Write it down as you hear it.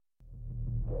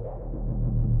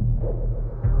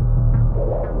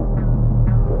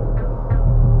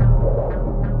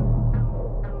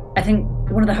I think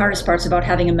one of the hardest parts about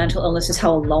having a mental illness is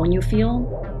how alone you feel.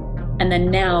 And then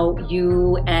now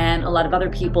you and a lot of other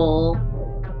people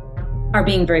are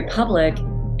being very public,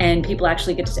 and people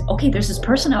actually get to say, okay, there's this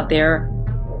person out there.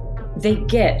 They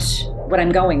get what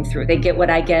I'm going through. They get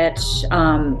what I get.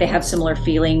 They have similar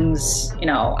feelings.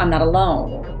 I'm not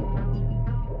alone.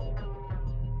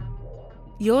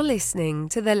 You're listening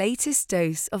to the latest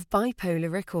dose of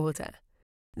Bipolar Recorder.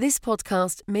 This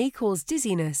podcast may cause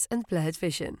dizziness and blurred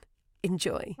vision.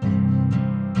 Enjoy.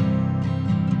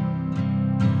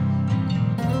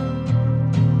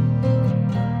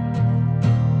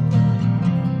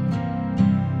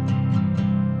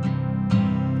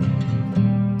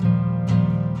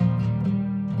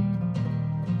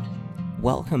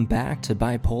 Welcome back to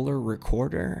Bipolar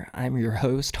Recorder. I'm your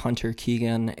host, Hunter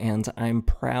Keegan, and I'm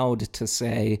proud to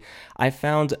say I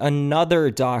found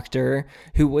another doctor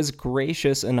who was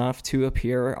gracious enough to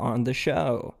appear on the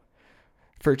show.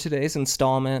 For today's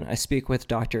installment, I speak with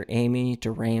Dr. Amy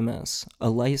DeRamus, a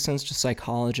licensed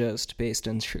psychologist based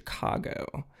in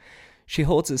Chicago. She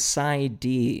holds a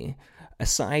PsyD. A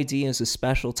PsyD is a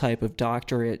special type of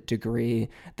doctorate degree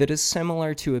that is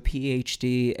similar to a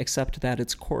PhD, except that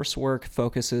its coursework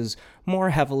focuses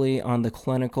more heavily on the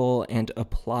clinical and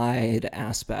applied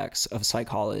aspects of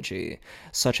psychology,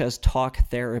 such as talk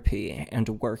therapy and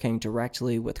working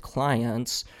directly with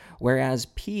clients, whereas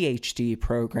PhD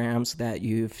programs that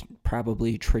you've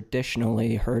probably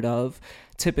traditionally heard of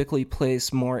typically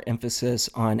place more emphasis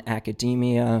on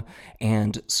academia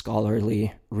and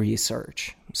scholarly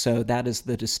research. So that is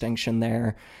the distinction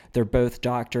there. They're both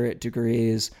doctorate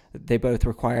degrees. They both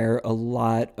require a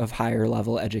lot of higher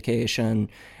level education.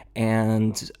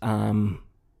 And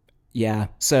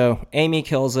so Amy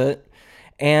kills it.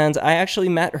 And I actually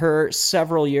met her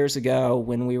several years ago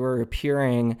when we were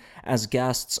appearing as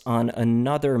guests on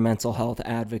another mental health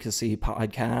advocacy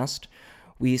podcast.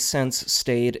 We since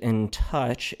stayed in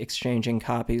touch, exchanging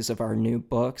copies of our new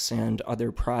books and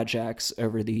other projects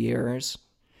over the years.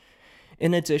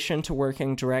 In addition to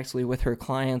working directly with her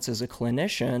clients as a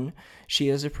clinician, she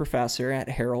is a professor at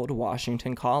Harold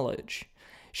Washington College.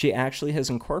 She actually has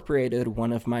incorporated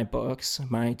one of my books,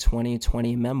 my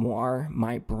 2020 memoir,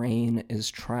 My Brain is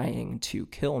Trying to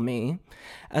Kill Me,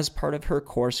 as part of her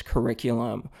course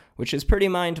curriculum, which is pretty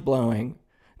mind-blowing.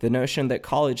 The notion that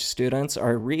college students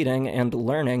are reading and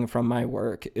learning from my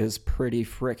work is pretty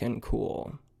frickin'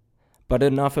 cool. But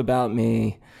enough about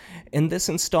me. In this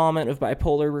installment of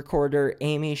Bipolar Recorder,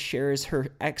 Amy shares her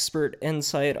expert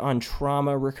insight on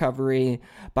trauma recovery,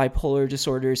 bipolar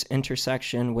disorder's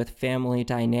intersection with family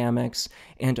dynamics,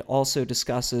 and also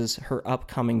discusses her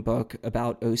upcoming book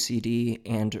about OCD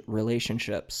and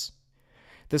relationships.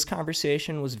 This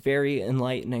conversation was very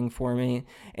enlightening for me,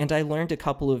 and I learned a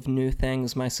couple of new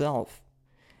things myself.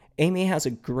 Amy has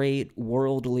a great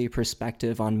worldly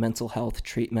perspective on mental health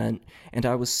treatment, and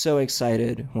I was so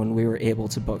excited when we were able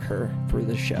to book her for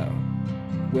the show.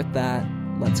 With that,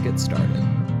 let's get started.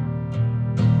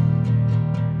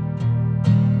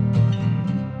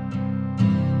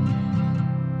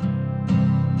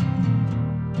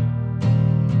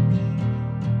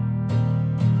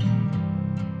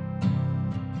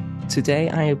 Today,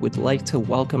 I would like to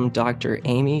welcome Dr.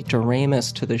 Amy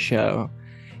DeRamus to the show.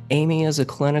 Amy is a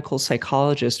clinical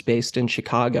psychologist based in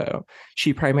Chicago.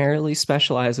 She primarily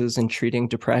specializes in treating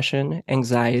depression,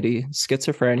 anxiety,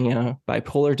 schizophrenia,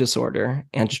 bipolar disorder,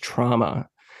 and trauma.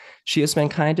 She has been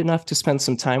kind enough to spend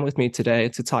some time with me today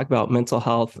to talk about mental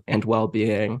health and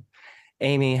well-being.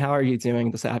 Amy, how are you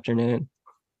doing this afternoon?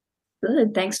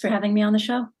 Good. Thanks for having me on the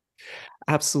show.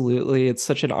 Absolutely. It's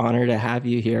such an honor to have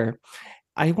you here.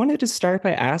 I wanted to start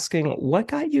by asking, what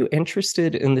got you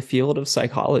interested in the field of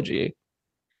psychology?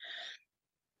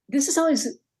 This is always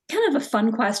kind of a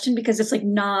fun question because it's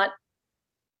not,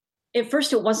 at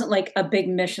first it wasn't like a big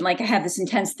mission, like I have this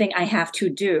intense thing I have to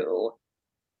do.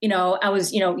 I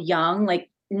was, young, like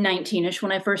 19-ish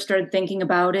when I first started thinking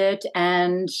about it,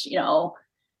 and,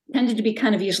 tended to be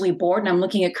kind of easily bored. And I'm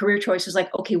looking at career choices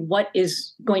like, okay, what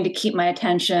is going to keep my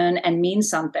attention and mean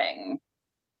something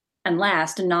and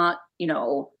last, and not,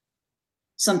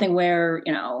 something where,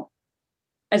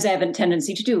 as I have a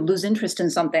tendency to do, lose interest in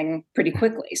something pretty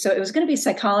quickly. So it was going to be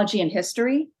psychology and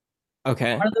history.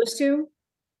 Okay. One of those two.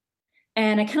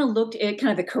 And I kind of looked at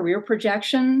kind of the career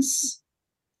projections,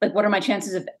 like what are my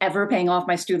chances of ever paying off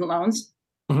my student loans?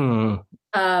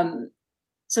 Mm-hmm.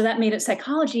 So that made it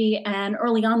psychology. And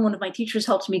early on, one of my teachers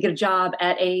helped me get a job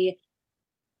at a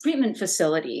treatment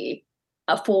facility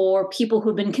for people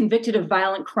who'd been convicted of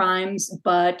violent crimes,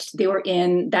 but they were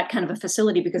in that kind of a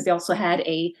facility because they also had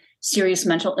a serious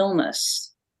mental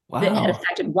illness that had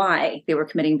affected why they were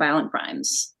committing violent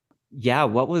crimes. Yeah,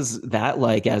 what was that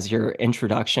like as your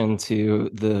introduction to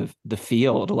the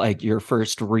field, like your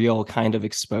first real kind of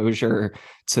exposure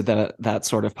to that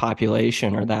sort of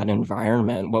population or that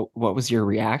environment? What was your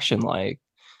reaction like?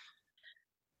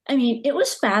 I mean, it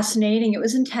was fascinating. It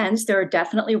was intense. There are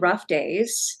definitely rough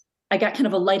days. I got kind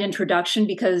of a light introduction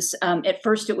because at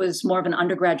first it was more of an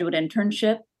undergraduate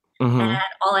internship. And Hmm.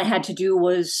 all I had to do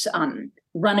was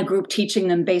run a group teaching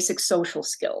them basic social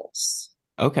skills.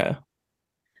 Okay.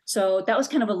 So that was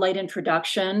kind of a light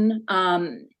introduction.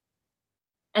 And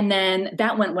then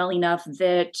that went well enough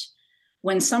that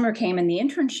when summer came and the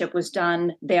internship was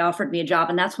done, they offered me a job.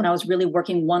 And that's when I was really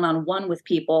working one on one with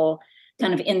people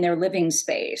kind of in their living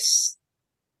space.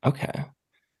 Okay.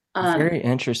 Um, Very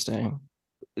interesting.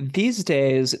 These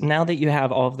days, now that you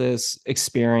have all of this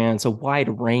experience, a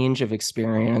wide range of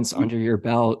experience under your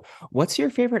belt, what's your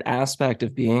favorite aspect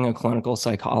of being a clinical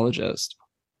psychologist?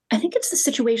 I think it's the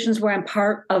situations where I'm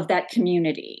part of that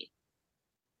community.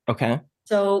 Okay.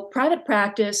 So private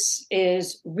practice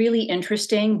is really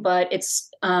interesting, but it's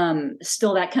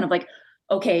still that kind of like,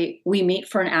 okay, we meet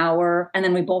for an hour and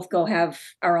then we both go have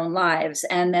our own lives.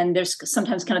 And then there's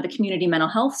sometimes kind of the community mental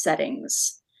health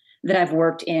settings that I've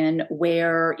worked in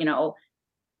where,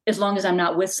 as long as I'm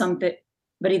not with somebody,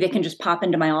 they can just pop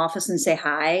into my office and say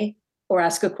hi or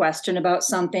ask a question about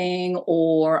something,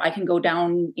 or I can go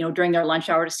down, during their lunch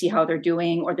hour to see how they're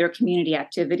doing or their community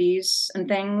activities and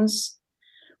things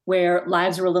where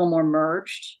lives are a little more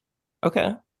merged.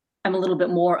 Okay. I'm a little bit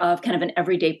more of kind of an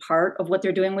everyday part of what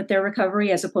they're doing with their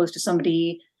recovery as opposed to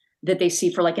somebody that they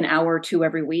see for like an hour or two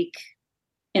every week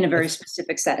in a very That's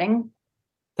specific setting.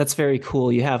 that's very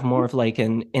cool. You have more of like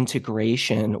an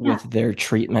integration Yeah. with their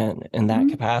treatment in that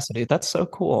Mhm. capacity. That's so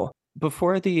cool.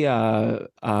 Before the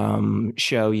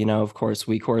show, of course,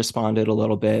 we corresponded a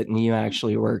little bit, and you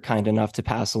actually were kind enough to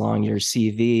pass along your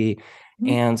CV.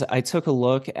 Mhm. And I took a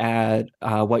look at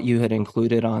what you had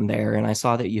included on there, and I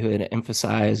saw that you had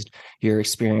emphasized your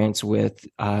experience with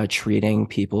treating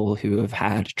people who have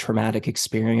had traumatic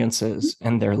experiences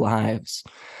in their lives.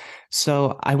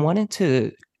 So I wanted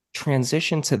to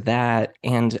transition to that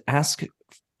and ask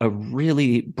a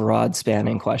really broad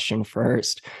spanning question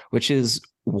first, which is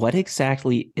what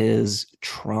exactly is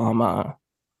trauma?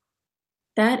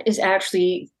 That is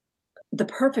actually the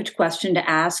perfect question to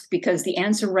ask because the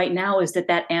answer right now is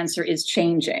that answer is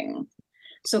changing.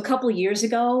 So a couple of years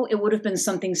ago, it would have been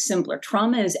something simpler.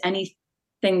 Trauma is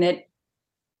anything that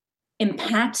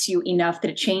impacts you enough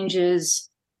that it changes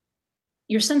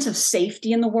your sense of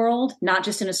safety in the world, not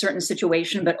just in a certain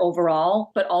situation, but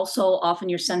overall, but also often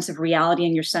your sense of reality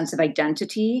and your sense of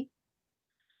identity.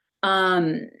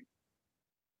 Um,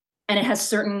 and it has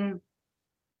certain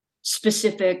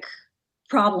specific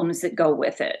problems that go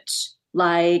with it,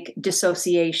 like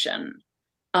dissociation,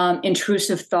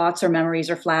 intrusive thoughts or memories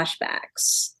or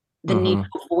flashbacks, the need Hmm.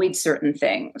 to avoid certain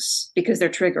things because they're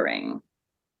triggering.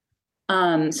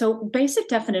 So, basic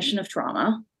definition of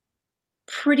trauma,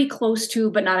 pretty close to,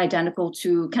 but not identical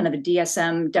to, kind of the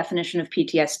DSM definition of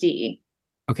PTSD.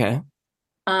 Okay.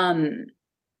 Um,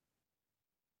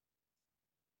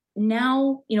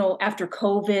 Now, after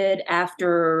COVID,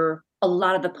 after a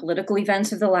lot of the political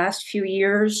events of the last few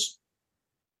years,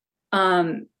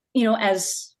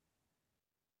 as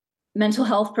mental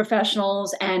health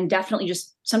professionals and definitely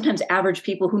just sometimes average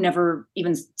people who never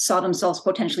even saw themselves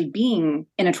potentially being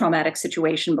in a traumatic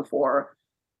situation before,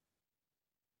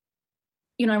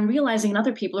 I'm realizing and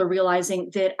other people are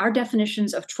realizing that our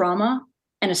definitions of trauma,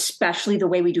 and especially the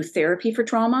way we do therapy for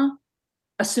trauma,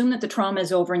 assume that the trauma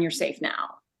is over and you're safe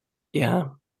now. Yeah.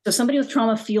 So somebody with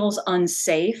trauma feels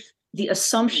unsafe. The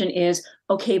assumption is,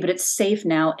 okay, but it's safe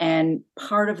now. And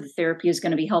part of the therapy is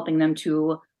going to be helping them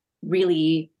to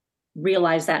really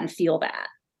realize that and feel that.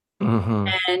 Hmm.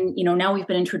 And, now we've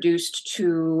been introduced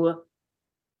to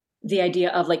the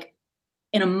idea of like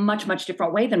in a much, much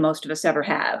different way than most of us ever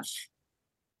have,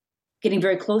 getting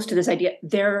very close to this idea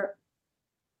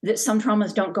that some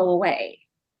traumas don't go away.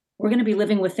 We're going to be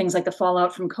living with things like the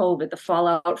fallout from COVID, the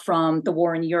fallout from the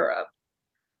war in Europe,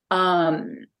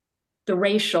 um, the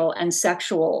racial and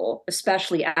sexual,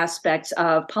 especially aspects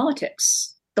of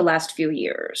politics the last few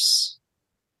years.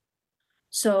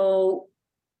 So,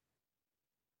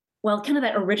 while kind of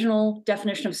that original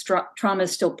definition of trauma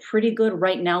is still pretty good,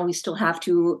 right now we still have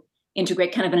to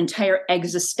integrate kind of an entire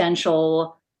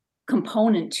existential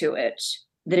component to it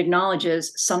that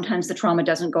acknowledges sometimes the trauma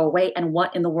doesn't go away. And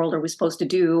what in the world are we supposed to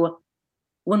do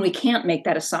when we can't make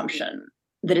that assumption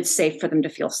that it's safe for them to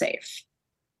feel safe?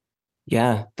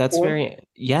 Yeah, Or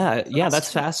yeah,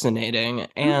 that's fascinating.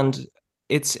 And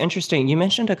it's interesting. You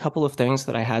mentioned a couple of things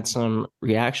that I had some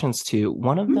reactions to.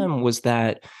 One of them was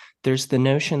that there's the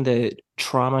notion that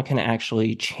trauma can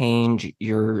actually change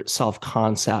your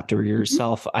self-concept or your Mhm.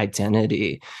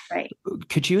 self-identity. Right.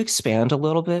 Could you expand a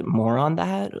little bit more on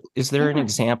that? Is there an Yeah.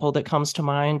 example that comes to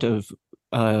mind of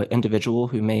an individual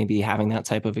who may be having that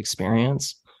type of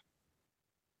experience?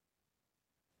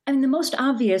 I mean, the most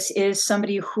obvious is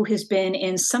somebody who has been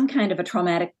in some kind of a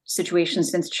traumatic situation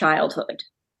since childhood.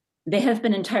 They have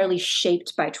been entirely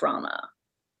shaped by trauma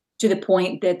to the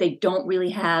point that they don't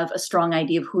really have a strong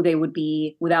idea of who they would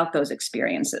be without those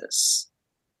experiences.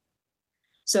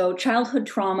 So, childhood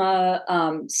trauma,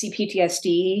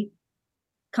 CPTSD,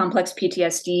 complex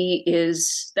PTSD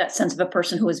is that sense of a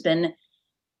person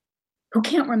who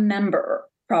can't remember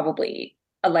probably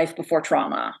a life before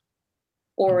trauma,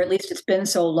 or at least it's been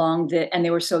so long that, and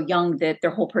they were so young that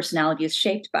their whole personality is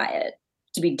shaped by it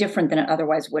to be different than it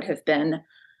otherwise would have been.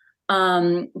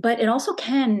 But it also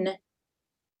can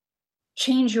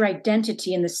change your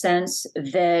identity in the sense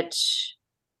that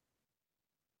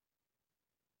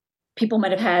people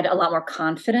might have had a lot more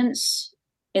confidence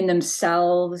in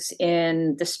themselves,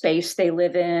 in the space they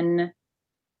live in.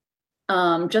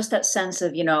 Just that sense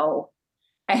of,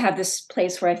 I have this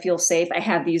place where I feel safe. I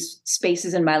have these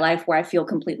spaces in my life where I feel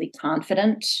completely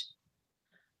confident.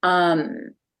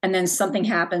 And then something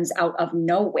happens out of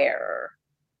nowhere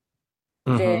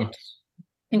that Mm-hmm.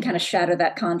 can kind of shatter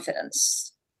that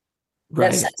confidence, that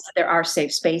Right. sense that there are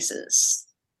safe spaces.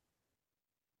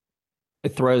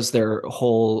 It throws their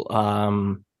whole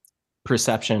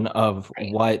perception of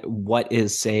Right. what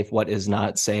is safe, what is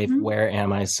not safe, Mhm. where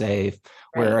am I safe,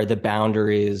 where Right. are the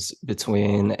boundaries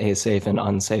between a safe and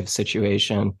unsafe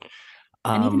situation.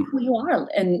 And even Um, who you are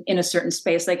in a certain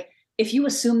space. Like if you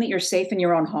assume that you're safe in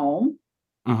your own home,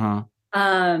 mhm.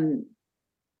 um,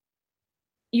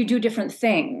 you do different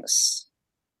things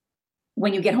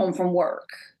when you get home from work.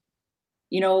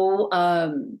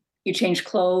 You change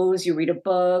clothes, you read a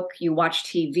book, you watch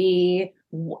TV.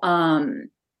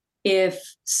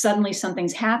 If suddenly something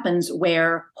happens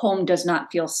where home does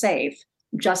not feel safe,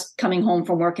 just coming home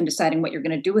from work and deciding what you're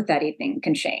going to do with that evening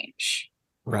can change.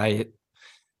 Right.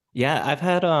 Yeah, I've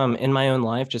had in my own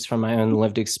life, just from my own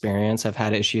lived experience, I've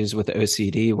had issues with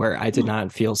OCD where I did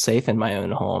not feel safe in my own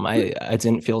home. I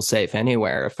didn't feel safe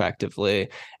anywhere effectively.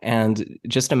 And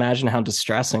just imagine how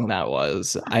distressing that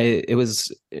was. It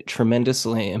was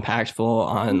tremendously impactful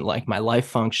on like my life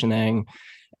functioning,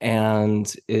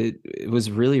 and it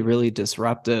was really, really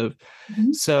disruptive.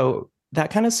 Mhm. So that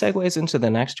kind of segues into the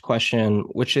next question,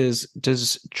 which is,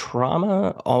 does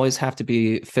trauma always have to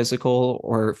be physical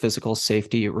or physical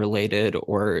safety related,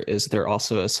 or is there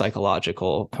also a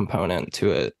psychological component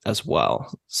to it as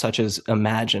well, such as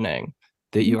imagining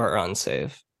that you are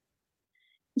unsafe?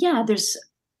 Yeah, there's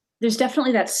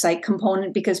definitely that psych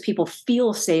component because people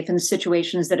feel safe in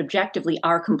situations that objectively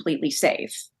are completely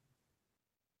safe.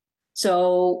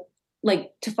 So,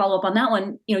 like to follow up on that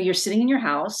one, you're sitting in your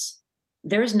house,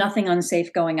 there's nothing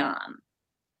unsafe going on.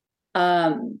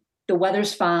 The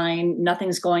weather's fine,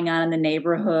 nothing's going on in the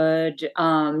neighborhood,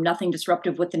 nothing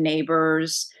disruptive with the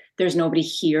neighbors. There's nobody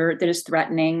here that is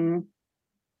threatening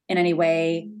in any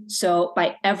way. So,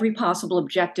 by every possible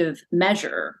objective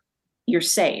measure, you're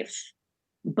safe,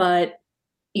 but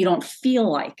you don't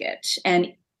feel like it.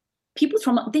 And people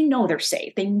they know they're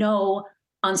safe. They know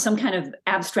on some kind of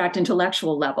abstract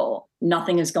intellectual level,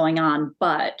 nothing is going on,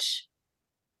 but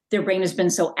their brain has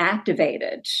been so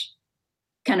activated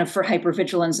kind of for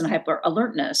hypervigilance and hyper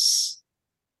alertness.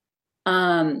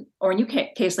 Or in your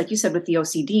case, like you said, with the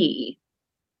OCD,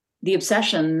 the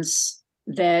obsessions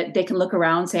that they can look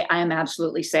around and say, I am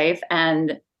absolutely safe.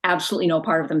 And absolutely no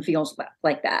part of them feels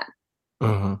like that.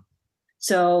 Mhm.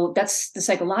 So that's the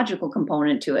psychological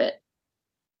component to it.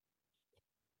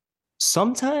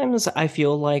 Sometimes I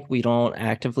feel like we don't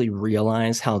actively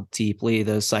realize how deeply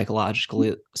those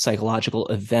psychological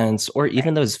events or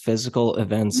even those physical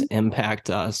events Right. impact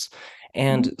us. Mhm.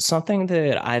 And something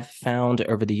that I've found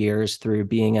over the years through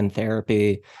being in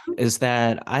therapy is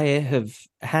that I have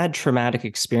had traumatic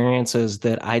experiences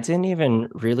that I didn't even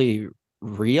really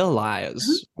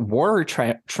realize were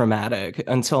traumatic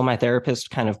until my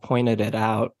therapist kind of pointed it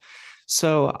out.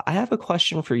 So I have a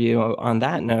question for you on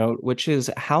that note, which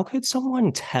is, how could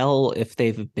someone tell if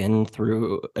they've been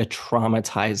through a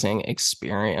traumatizing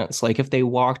experience? Like if they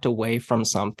walked away from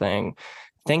something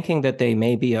thinking that they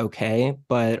may be okay,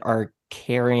 but are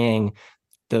carrying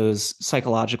those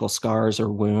psychological scars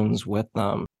or wounds with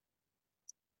them.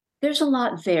 There's a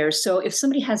lot there. So if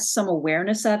somebody has some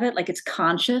awareness of it, like it's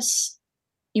conscious,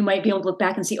 you might be able to look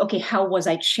back and see, okay, how was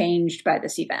I changed by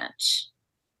this event?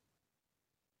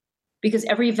 Because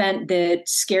every event that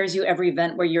scares you, every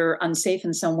event where you're unsafe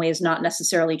in some way is not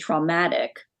necessarily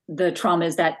traumatic. the trauma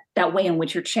is that way in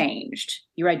which you're changed.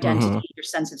 Your identity, your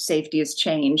sense of safety is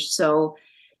changed. So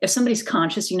if somebody's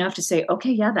conscious enough to say,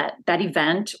 okay, yeah, that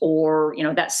event or,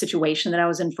 that situation that I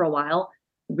was in for a while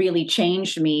really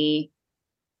changed me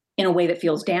in a way that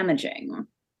feels damaging.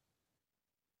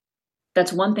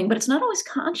 That's one thing, but it's not always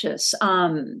conscious.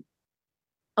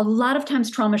 A lot of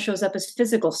times trauma shows up as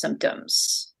physical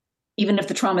symptoms, even if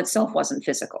the trauma itself wasn't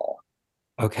physical.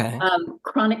 Okay.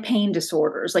 Chronic pain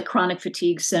disorders like chronic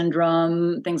fatigue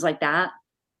syndrome, things like that.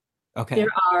 Okay.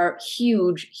 There are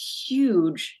huge,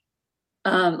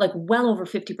 like well over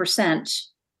 50%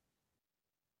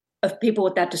 of people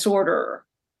with that disorder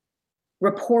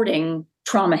reporting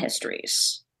trauma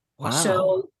histories. Wow.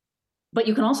 So, but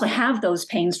you can also have those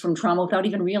pains from trauma without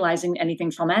even realizing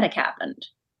anything traumatic happened.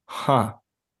 Huh.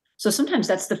 So sometimes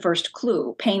that's the first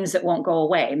clue, pains that won't go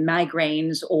away,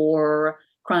 migraines or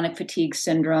chronic fatigue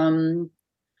syndrome,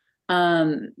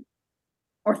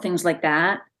 or things like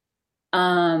that.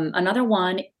 Another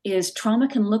one is trauma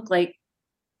can look like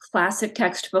classic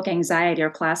textbook anxiety or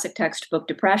classic textbook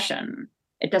depression.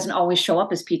 It doesn't always show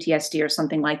up as PTSD or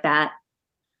something like that.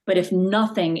 But if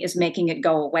nothing is making it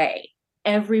go away,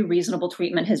 every reasonable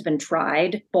treatment has been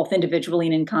tried, both individually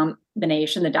and in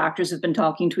combination. The doctors have been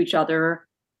talking to each other.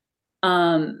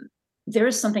 There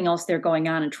is something else there going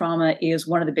on, and trauma is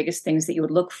one of the biggest things that you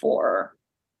would look for.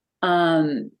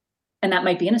 And that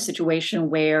might be in a situation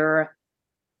where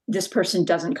this person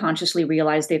doesn't consciously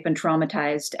realize they've been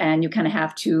traumatized, and you kind of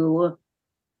have to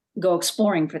go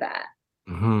exploring for that.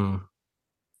 Mm-hmm.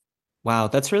 Wow,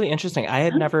 that's really interesting. I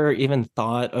had never even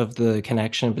thought of the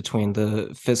connection between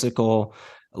the physical,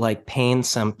 like pain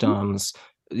symptoms,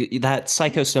 that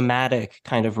psychosomatic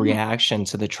kind of reaction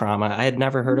to the trauma. I had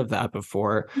never heard of that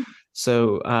before.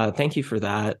 So thank you for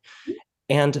that.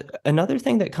 And another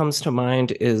thing that comes to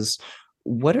mind is,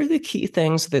 what are the key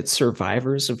things that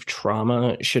survivors of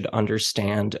trauma should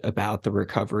understand about the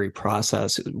recovery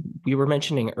process? We were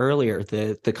mentioning earlier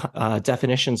that the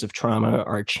definitions of trauma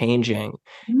are changing,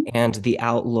 and the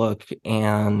outlook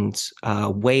and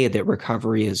way that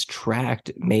recovery is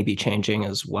tracked may be changing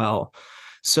as well.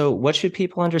 So what should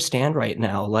people understand right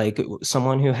now? Like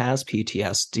someone who has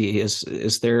PTSD,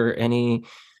 is there any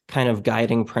kind of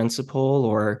guiding principle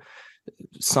or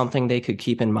something they could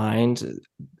keep in mind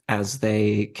as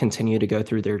they continue to go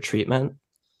through their treatment?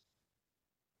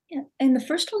 Yeah. And the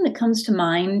first one that comes to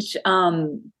mind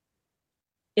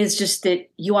is just that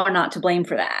you are not to blame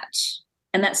for that.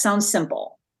 And that sounds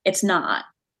simple. It's not.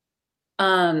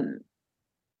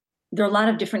 There are a lot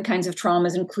of different kinds of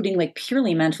traumas, including like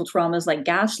purely mental traumas like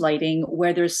gaslighting,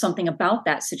 where there's something about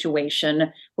that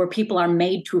situation where people are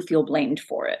made to feel blamed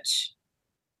for it.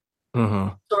 Mm-hmm.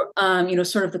 So,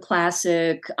 sort of the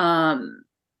classic, well,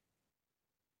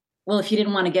 if you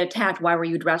didn't want to get attacked, why were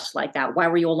you dressed like that? Why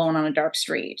were you alone on a dark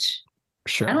street?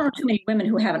 Sure. I don't know too many women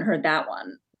who haven't heard that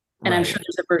one. And I'm sure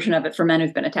there's a version of it for men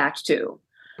who've been attacked too.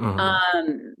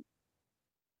 Mm-hmm.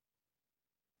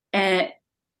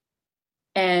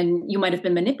 And you might have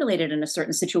been manipulated in a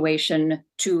certain situation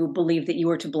to believe that you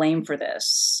were to blame for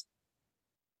this.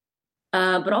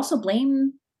 But also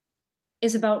blame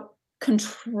is about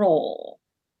control.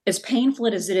 As painful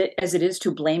as it is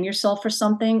to blame yourself for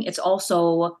something, it's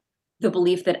also the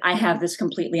belief that I have this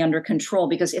completely under control,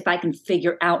 because if I can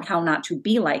figure out how not to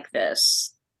be like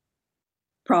this,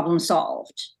 problem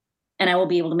solved. And I will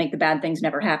be able to make the bad things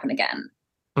never happen again.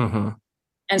 Mm-hmm.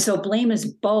 And so blame is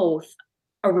both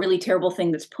a really terrible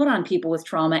thing that's put on people with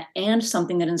trauma and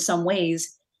something that in some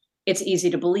ways it's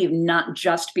easy to believe, not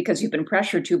just because you've been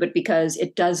pressured to, but because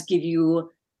it does give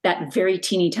you that very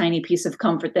teeny tiny piece of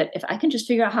comfort that if I can just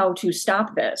figure out how to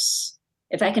stop this,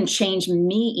 if I can change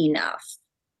me enough,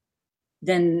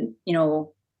 then,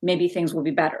 maybe things will be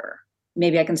better.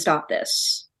 Maybe I can stop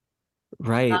this.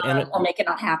 Right. Or make it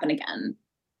not happen again.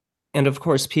 And of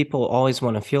course, people always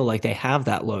want to feel like they have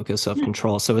that locus of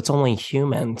control. So it's only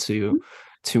human to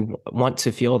want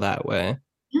to feel that way.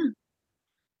 Yeah.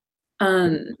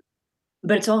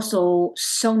 But it's also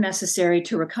so necessary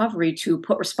to recovery to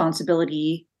put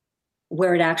responsibility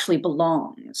where it actually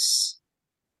belongs,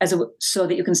 so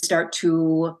that you can start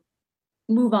to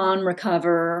move on,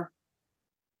 recover,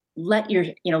 let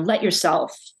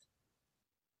yourself,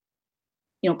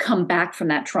 come back from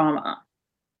that trauma.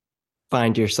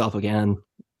 Find yourself again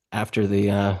after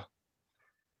the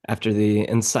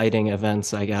inciting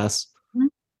events, I guess. Mm-hmm.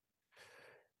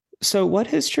 So what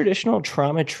has traditional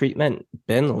trauma treatment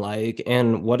been like,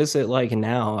 and what is it like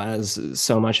now as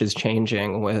so much is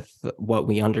changing with what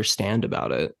we understand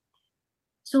about it?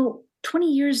 So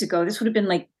 20 years ago, this would have been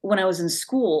like when I was in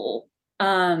school,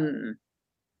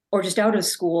 or just out of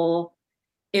school,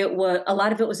 a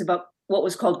lot of it was about what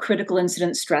was called critical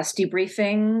incident stress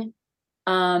debriefing.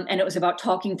 And it was about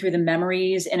talking through the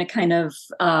memories in a kind of,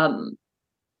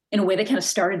 in a way that kind of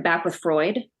started back with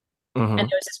Freud. Mm-hmm. And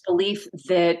there's this belief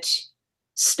that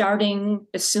starting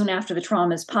as soon after the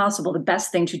trauma as possible, the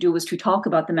best thing to do was to talk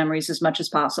about the memories as much as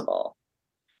possible,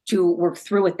 to work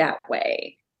through it that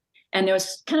way. And there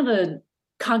was kind of a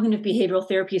cognitive behavioral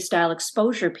therapy style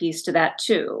exposure piece to that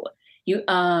too. You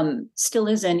still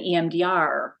is an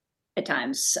EMDR at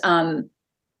times.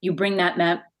 You bring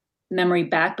that memory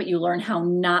back, but you learn how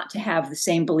not to have the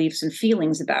same beliefs and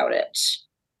feelings about it.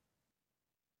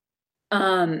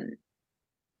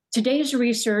 Today's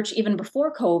research, even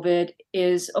before COVID,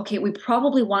 is okay, we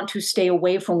probably want to stay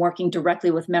away from working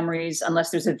directly with memories unless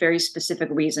there's a very specific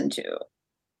reason to.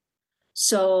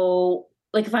 So,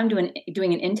 like if I'm doing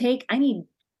an intake, I need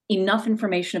enough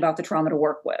information about the trauma to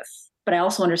work with. But I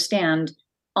also understand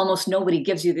almost nobody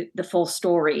gives you the full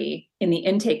story in the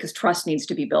intake because trust needs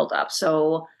to be built up.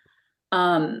 So,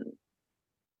 I'll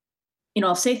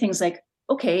say things like,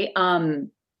 okay,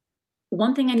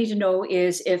 one thing I need to know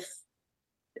is if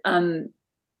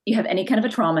you have any kind of a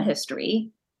trauma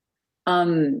history,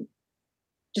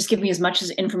 just give me as much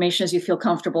information as you feel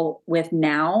comfortable with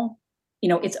now.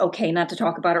 It's okay not to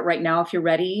talk about it right now if you're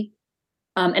ready.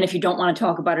 And if you don't want to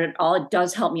talk about it at all, it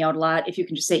does help me out a lot if you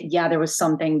can just say, yeah, there was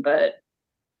something, but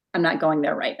I'm not going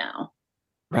there right now.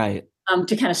 Right.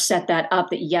 To kind of set that up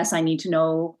that, yes, I need to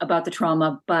know about the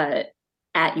trauma, but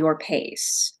at your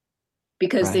pace.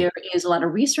 Because Right. there is a lot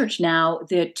of research now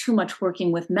that too much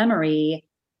working with memory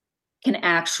can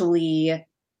actually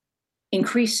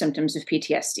increase symptoms of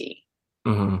PTSD,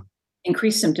 Mm-hmm.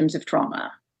 increase symptoms of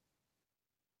trauma.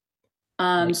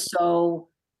 So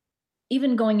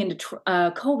even going into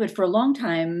COVID for a long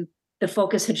time, the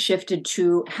focus had shifted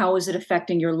to how is it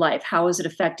affecting your life? How is it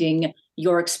affecting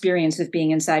your experience of being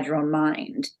inside your own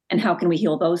mind? And how can we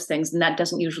heal those things? And that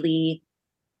doesn't usually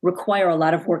require a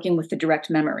lot of working with the direct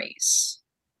memories.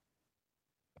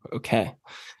 Okay.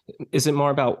 Is it more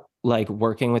about like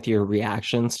working with your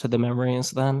reactions to the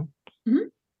memories then? Mm-hmm.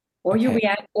 Or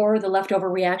Okay. or the leftover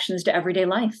reactions to everyday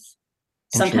life.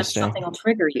 Sometimes something Interesting. will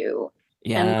trigger you.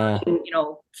 And Yeah.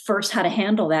 learning, first how to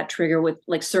handle that trigger with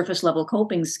like surface level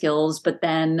coping skills, but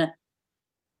then,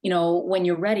 when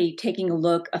you're ready, taking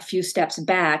a few steps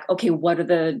back. Okay, what are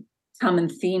the common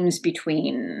themes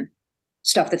between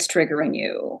stuff that's triggering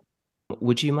you?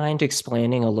 Would you mind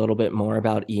explaining a little bit more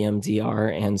about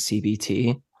EMDR and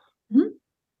CBT? Mm-hmm.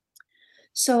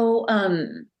 So,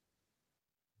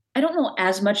 I don't know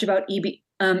as much about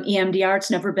EMDR. It's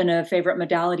never been a favorite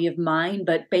modality of mine,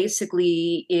 but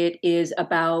basically it is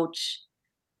about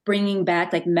bringing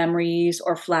back like memories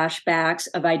or flashbacks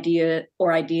of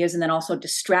ideas, and then also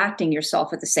distracting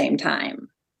yourself at the same time.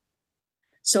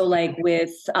 So like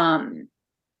with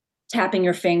tapping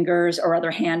your fingers or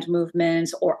other hand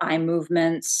movements or eye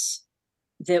movements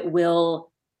that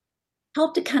will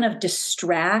help to kind of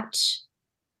distract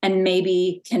and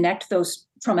maybe connect those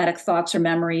traumatic thoughts or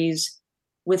memories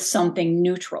with something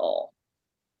neutral,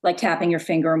 like tapping your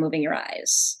finger or moving your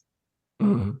eyes.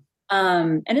 Mm-hmm.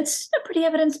 And it's a pretty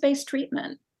evidence-based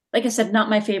treatment. Like I said, not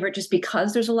my favorite just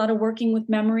because there's a lot of working with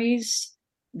memories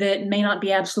that may not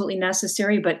be absolutely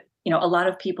necessary, but a lot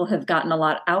of people have gotten a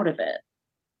lot out of it.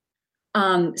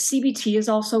 CBT is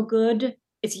also good.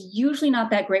 It's usually not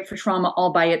that great for trauma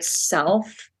all by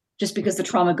itself, just because the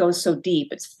trauma goes so deep.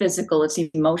 It's physical, it's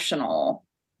emotional.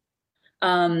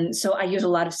 So I use a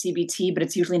lot of CBT, but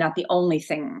it's usually not the only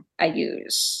thing I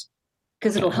use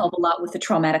because it'll help a lot with the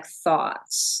traumatic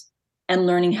thoughts and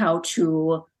learning how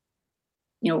to,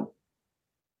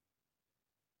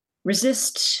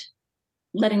 resist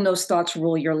letting those thoughts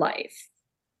rule your life.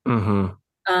 Mm-hmm.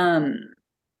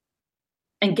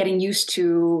 And getting used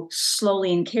to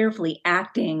slowly and carefully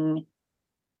acting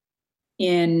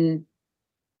in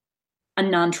a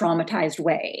non-traumatized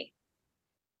way.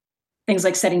 Things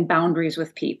like setting boundaries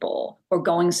with people or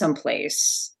going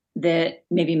someplace that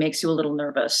maybe makes you a little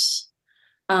nervous.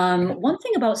 One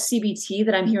thing about CBT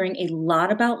that I'm hearing a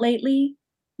lot about lately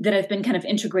that I've been kind of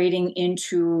integrating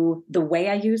into the way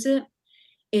I use it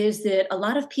is that a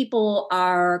lot of people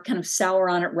are kind of sour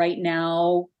on it right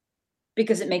now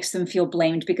because it makes them feel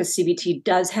blamed, because CBT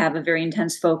does have a very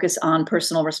intense focus on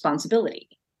personal responsibility.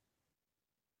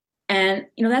 And,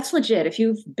 that's legit. If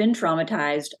you've been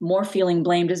traumatized, more feeling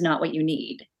blamed is not what you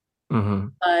need. Mm-hmm.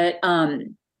 But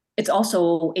it's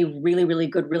also a really, really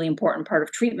good, really important part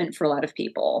of treatment for a lot of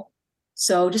people.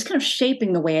 So just kind of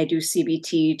shaping the way I do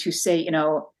CBT to say,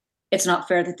 it's not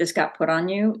fair that this got put on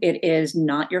you. It is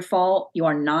not your fault. You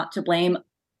are not to blame.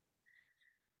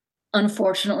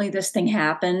 unfortunately, this thing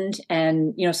happened,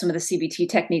 and some of the CBT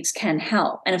techniques can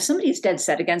help. And if somebody is dead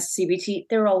set against CBT,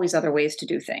 there are always other ways to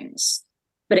do things.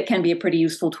 But it can be a pretty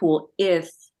useful tool if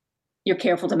you're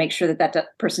careful to make sure that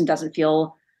that person doesn't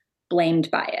feel blamed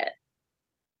by it.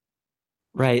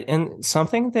 Right. And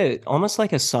something that almost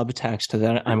like a subtext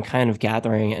that I'm kind of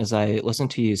gathering as I listen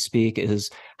to you speak is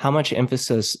how much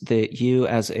emphasis that you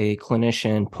as a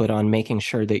clinician put on making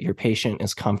sure that your patient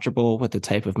is comfortable with the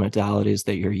type of modalities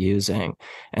that you're using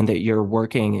and that you're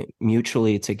working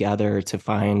mutually together to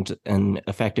find an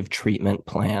effective treatment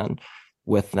plan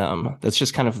with them. That's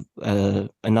just kind of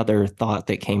another thought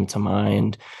that came to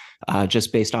mind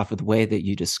just based off of the way that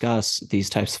you discuss these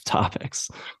types of topics.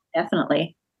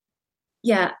 Definitely.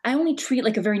 Yeah, I only treat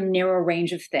like a very narrow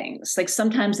range of things. Like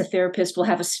sometimes the therapist will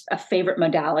have a favorite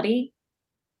modality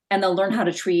and they'll learn how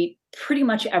to treat pretty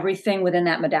much everything within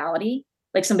that modality.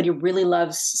 Like somebody really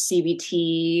loves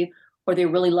CBT or they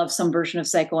really love some version of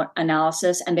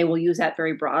psychoanalysis and they will use that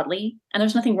very broadly. And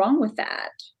there's nothing wrong with that.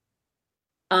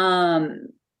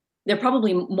 They're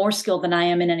probably more skilled than I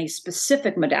am in any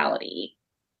specific modality.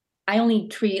 I only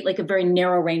treat like a very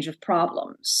narrow range of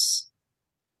problems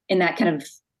in that kind of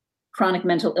chronic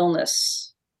mental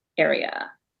illness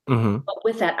area. Mm-hmm. But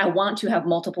with that, I want to have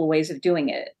multiple ways of doing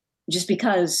it just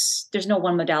because there's no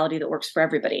one modality that works for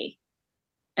everybody.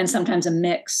 And sometimes a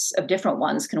mix of different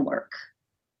ones can work.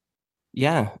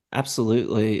 Yeah,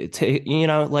 absolutely.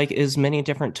 Like as many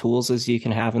different tools as you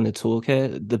can have in the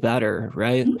toolkit, the better,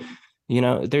 right?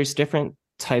 Mm-hmm. There's different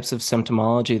types of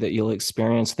symptomology that you'll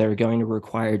experience that are going to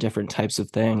require different types of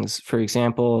things. For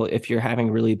example, if you're having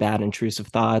really bad intrusive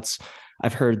thoughts,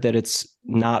 I've heard that it's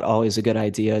not always a good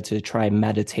idea to try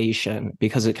meditation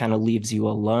because it kind of leaves you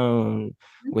alone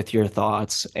with your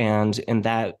thoughts. And in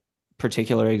that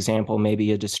particular example,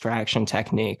 maybe a distraction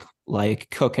technique like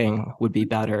cooking would be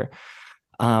better.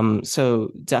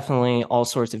 So definitely all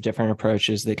sorts of different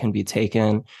approaches that can be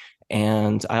taken.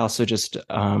 And I also just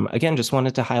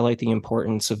wanted to highlight the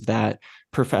importance of that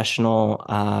professional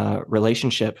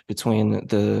relationship between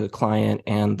the client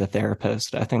and the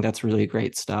therapist. I think that's really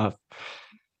great stuff.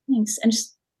 Thanks. And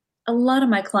just a lot of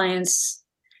my clients,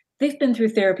 they've been through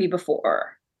therapy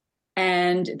before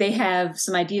and they have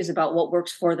some ideas about what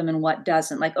works for them and what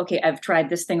doesn't. Like, okay, I've tried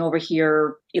this thing over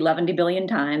here 11 billion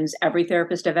times. Every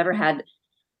therapist I've ever had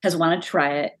has wanted to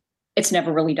try it. It's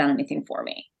never really done anything for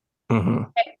me. Mm-hmm.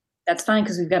 Okay, that's fine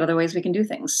because we've got other ways we can do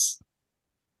things.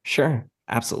 Sure,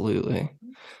 absolutely.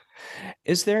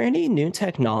 Is there any new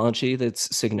technology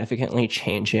that's significantly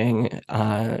changing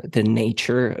the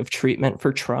nature of treatment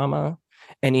for trauma?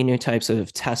 Any new types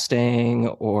of testing,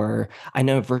 or I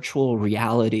know virtual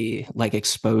reality, like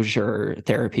exposure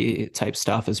therapy type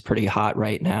stuff is pretty hot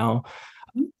right now.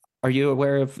 Are you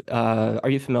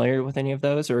familiar with any of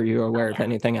those, or are you aware of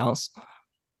anything else?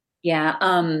 Yeah,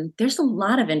 there's a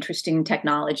lot of interesting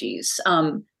technologies.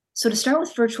 So to start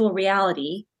with virtual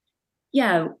reality,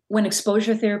 yeah, when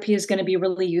exposure therapy is going to be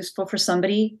really useful for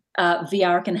somebody,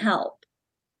 VR can help.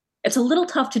 It's a little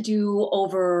tough to do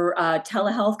over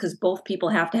telehealth because both people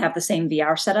have to have the same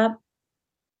VR setup.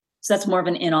 So that's more of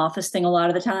an in-office thing a lot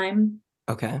of the time.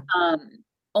 Okay.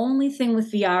 Only thing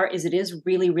with VR is it is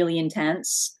really, really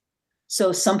intense.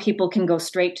 So some people can go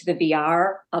straight to the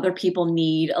VR. Other people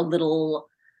need a little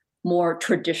more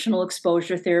traditional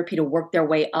exposure therapy to work their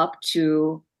way up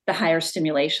to the higher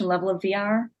stimulation level of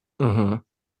VR.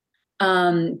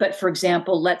 Mm-hmm. But for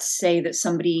example, let's say that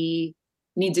somebody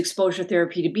needs exposure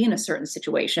therapy to be in a certain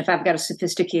situation. If I've got a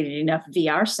sophisticated enough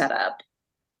VR setup,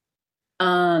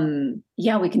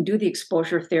 yeah, we can do the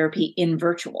exposure therapy in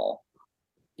virtual.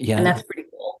 Yeah. And that's pretty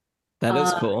cool. That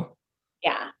is cool.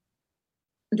 Yeah.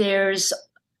 There's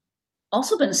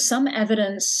also been some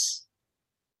evidence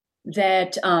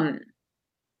that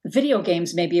video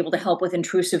games may be able to help with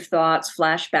intrusive thoughts,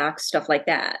 flashbacks, stuff like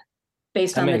that,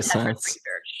 based on the Tetris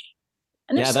research.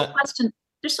 And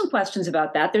there's some questions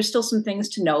about that. There's still some things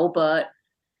to know, but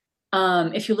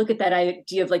if you look at that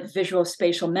idea of like visual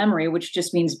spatial memory, which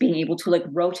just means being able to like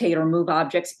rotate or move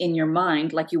objects in your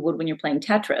mind like you would when you're playing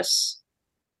Tetris,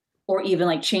 or even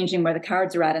like changing where the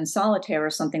cards are at in solitaire or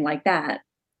something like that.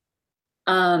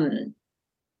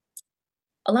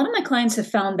 A lot of my clients have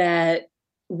found that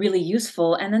really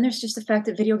useful. And then there's just the fact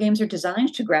that video games are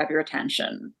designed to grab your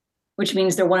attention, which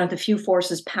means they're one of the few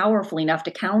forces powerful enough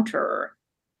to counter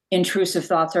intrusive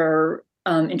thoughts or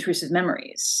intrusive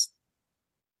memories.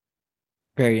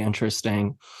 Very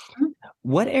interesting. Mm-hmm.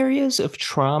 What areas of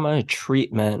trauma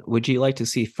treatment would you like to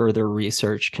see further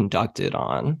research conducted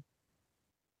on?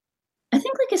 I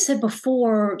think, like I said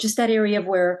before, just that area of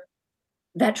where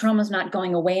that trauma is not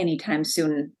going away anytime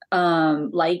soon.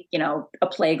 Like, a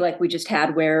plague like we just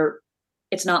had, where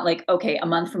it's not like, okay, a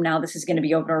month from now, this is going to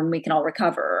be over and we can all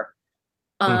recover.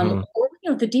 Hmm. Or,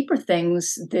 the deeper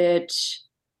things that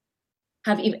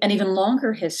have an even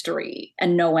longer history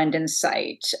and no end in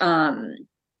sight. Sexism,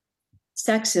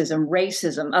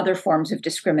 racism, other forms of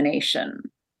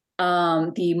discrimination,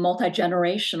 the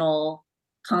multi-generational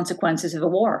consequences of a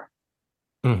war.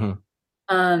 Hmm.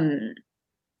 Um,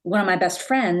 One of my best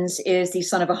friends is the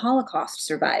son of a Holocaust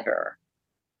survivor,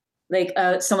 like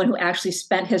someone who actually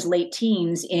spent his late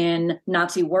teens in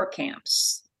Nazi work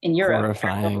camps in Europe during World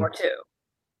Horrifying. War II.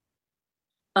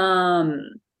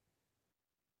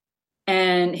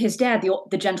 And his dad,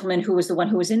 the gentleman who was the one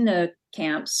who was in the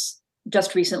camps,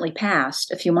 just recently passed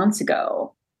a few months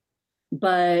ago.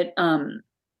 But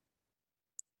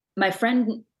my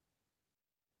friend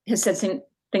has said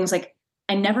things like,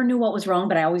 I never knew what was wrong,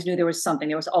 but I always knew there was something.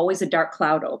 There was always a dark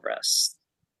cloud over us.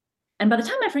 And by the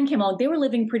time my friend came along, they were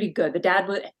living pretty good. The dad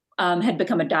had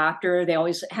become a doctor. They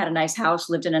always had a nice house,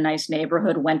 lived in a nice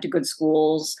neighborhood, went to good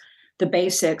schools, the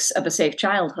basics of a safe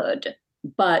childhood.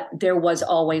 But there was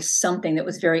always something that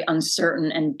was very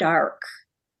uncertain and dark.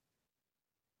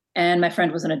 And my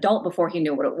friend was an adult before he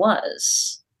knew what it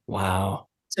was. Wow.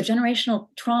 So generational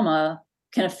trauma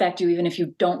can affect you even if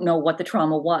you don't know what the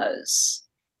trauma was.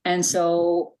 And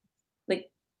so, like,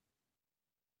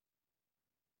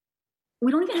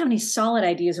 we don't even have any solid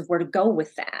ideas of where to go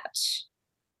with that.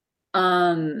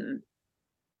 The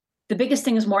biggest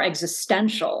thing is more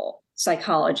existential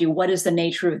psychology. What is the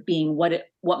nature of being?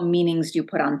 What meanings do you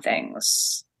put on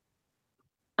things?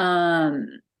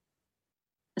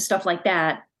 Stuff like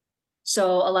that.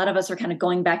 So a lot of us are kind of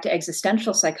going back to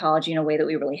existential psychology in a way that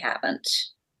we really haven't.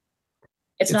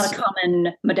 It's not a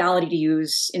common modality to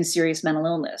use in serious mental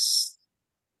illness.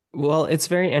 Well, it's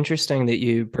very interesting that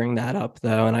you bring that up,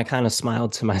 though. And I kind of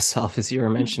smiled to myself as you were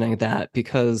mentioning that,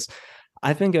 because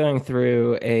I've been going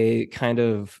through a kind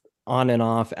of on and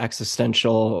off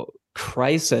existential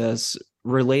crisis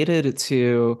related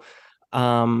to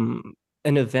an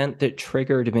event that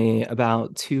triggered me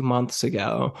about 2 months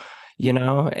ago.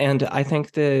 And I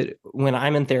think that when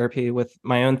I'm in therapy with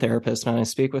my own therapist and I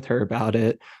speak with her about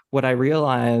it, what I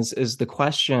realize is the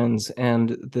questions and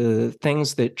the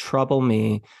things that trouble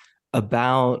me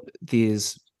about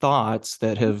these thoughts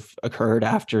that have occurred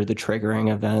after the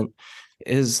triggering event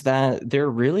is that they're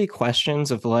really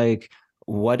questions of like,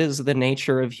 what is the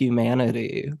nature of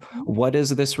humanity? What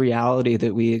is this reality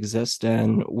that we exist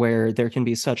in where there can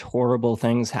be such horrible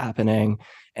things happening,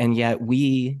 and yet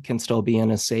we can still be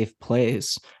in a safe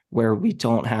place where we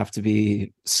don't have to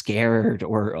be scared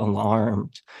or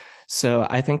alarmed? So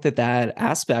I think that that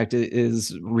aspect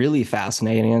is really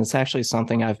fascinating. And it's actually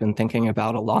something I've been thinking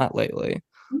about a lot lately.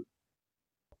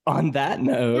 On that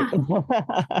note,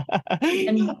 Yeah.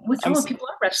 And with I'm trauma, people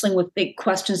are wrestling with big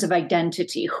questions of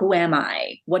identity. Who am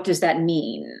I? What does that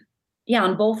mean? Yeah,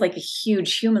 on both like a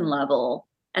huge human level,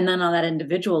 and then on that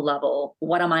individual level,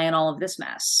 what am I in all of this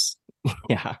mess?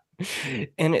 yeah.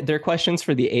 And they're questions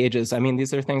for the ages. I mean,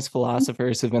 these are things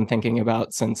philosophers have been thinking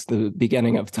about since the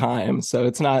beginning of time. So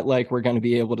it's not like we're going to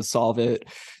be able to solve it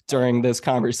during this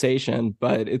conversation,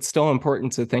 but it's still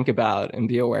important to think about and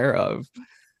be aware of.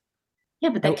 Yeah,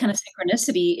 but that kind of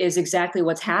synchronicity is exactly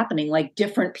what's happening. Like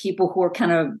different people who are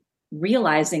kind of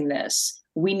realizing this.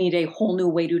 We need a whole new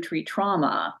way to treat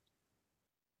trauma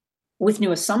with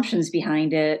new assumptions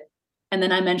behind it. And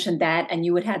then I mentioned that, and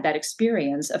you had had that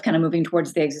experience of kind of moving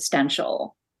towards the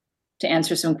existential to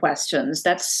answer some questions.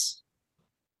 That's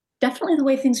definitely the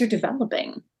way things are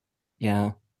developing.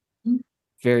 Yeah. Mm-hmm.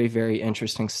 Very, very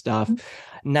interesting stuff.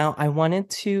 Now, I wanted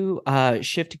to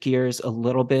shift gears a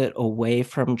little bit away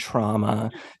from trauma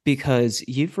because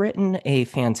you've written a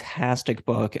fantastic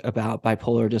book about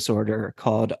bipolar disorder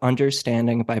called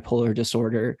Understanding Bipolar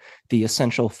Disorder, The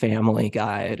Essential Family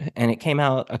Guide. And it came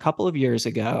out a couple of years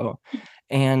ago.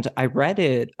 And I read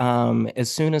it as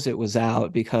soon as it was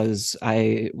out because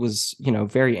I was,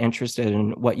 very interested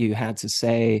in what you had to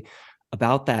say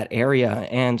about that area.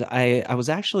 And I was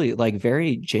actually like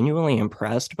very genuinely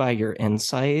impressed by your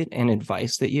insight and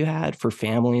advice that you had for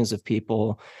families of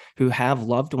people who have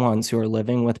loved ones who are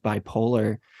living with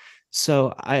bipolar.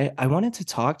 So I wanted to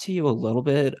talk to you a little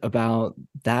bit about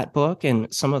that book and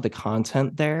some of the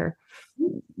content there.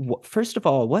 First of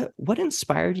all, what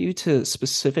inspired you to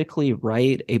specifically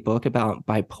write a book about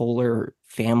bipolar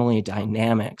family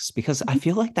dynamics? Because I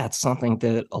feel like that's something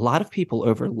that a lot of people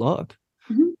overlook.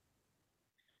 Mm-hmm.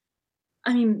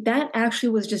 I mean, that actually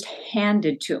was just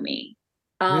handed to me.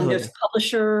 There's Really? a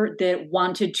publisher that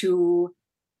wanted to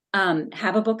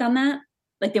have a book on that.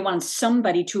 like they wanted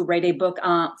somebody to write a book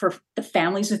for the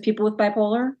families of people with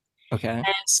bipolar. Okay. And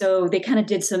so they kind of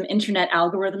did some internet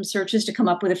algorithm searches to come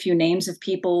up with a few names of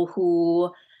people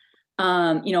who,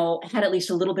 had at least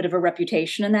a little bit of a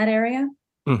reputation in that area.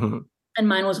 Mm-hmm. And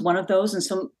mine was one of those. And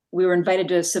so we were invited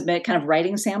to submit kind of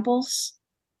writing samples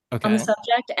on the Okay.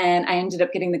 subject, and I ended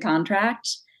up getting the contract.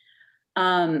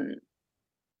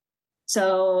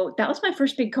 So that was my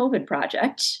first big COVID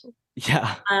project.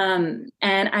 Yeah. And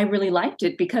I really liked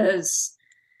it because,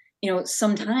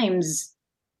 sometimes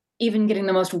even getting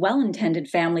the most well-intended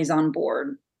families on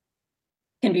board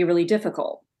can be really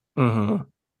difficult. Mm-hmm.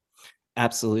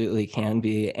 Absolutely can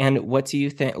be. And what do you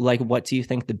think, what do you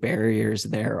think the barriers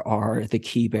there are, the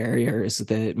key barriers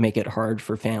that make it hard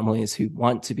for families who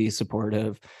want to be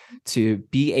supportive to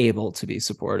be able to be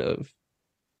supportive?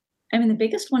 I mean, the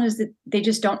biggest one is that they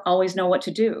just don't always know what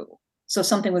to do. So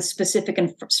something with specific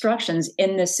instructions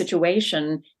in this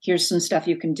situation, here's some stuff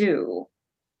you can do.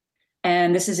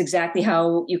 And this is exactly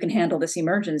how you can handle this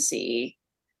emergency.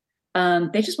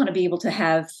 They just want to be able to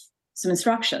have some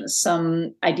instructions,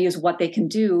 some ideas what they can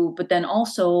do, but then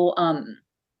also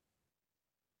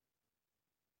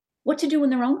what to do when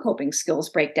their own coping skills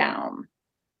break down.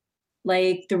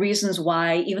 Like the reasons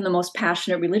why even the most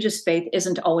passionate religious faith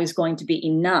isn't always going to be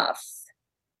enough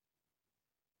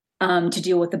to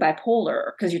deal with the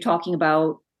bipolar, because you're talking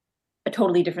about a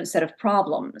totally different set of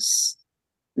problems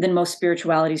than most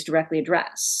spiritualities directly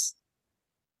address.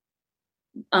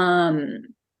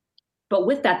 But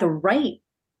with that, the right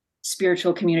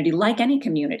spiritual community, like any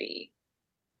community,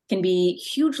 can be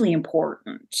hugely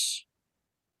important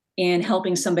in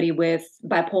helping somebody with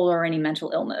bipolar or any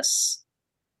mental illness.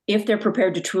 If they're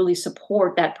prepared to truly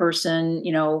support that person,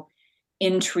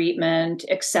 in treatment,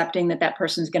 accepting that that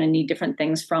person's going to need different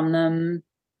things from them.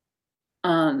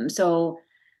 So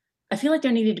I feel like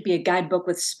there needed to be a guidebook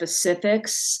with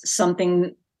specifics, I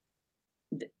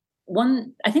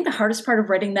think the hardest part of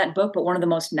writing that book, but one of the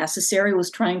most necessary,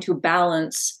 was trying to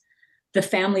balance the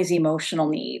family's emotional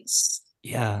needs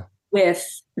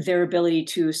with their ability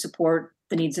to support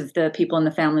the needs of the people in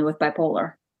the family with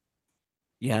bipolar.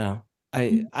 Yeah.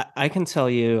 I can tell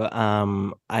you,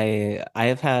 I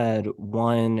have had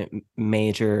one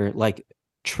major,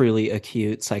 truly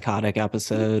acute psychotic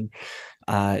episode.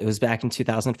 It was back in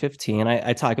 2015.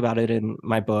 I talk about it in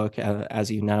my book,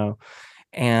 as you know.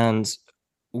 And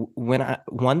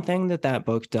one thing that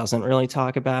book doesn't really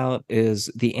talk about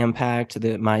is the impact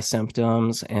that my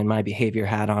symptoms and my behavior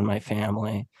had on my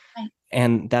family. Right.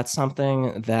 And that's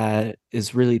something that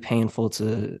is really painful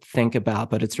to think about,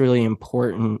 but it's really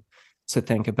important to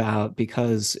think about,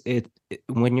 because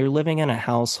when you're living in a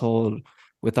household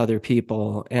with other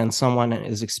people and someone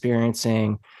is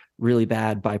experiencing really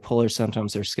bad bipolar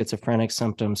symptoms or schizophrenic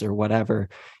symptoms or whatever,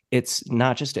 it's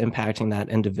not just impacting that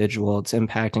individual, it's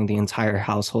impacting the entire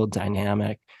household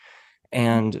dynamic.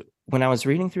 And when I was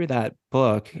reading through that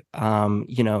book,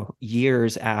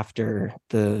 years after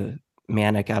the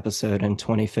manic episode in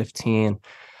 2015,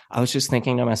 I was just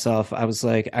thinking to myself, I was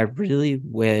like, I really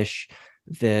wish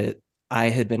that I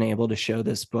had been able to show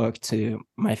this book to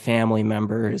my family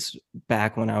members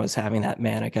back when I was having that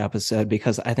manic episode,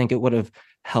 because I think it would have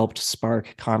helped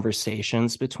spark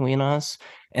conversations between us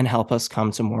and help us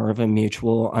come to more of a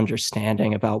mutual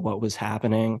understanding about what was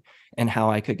happening and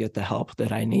how I could get the help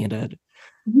that I needed.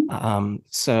 I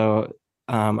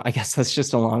guess that's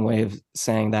just a long way of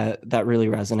saying that really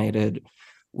resonated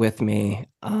with me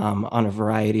on a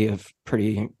variety of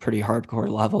pretty hardcore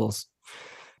levels.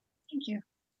 Thank you.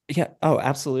 Yeah. Oh,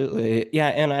 absolutely. Yeah.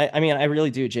 And I mean, I really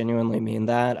do genuinely mean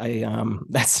that.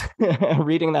 That's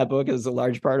reading that book is a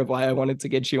large part of why I wanted to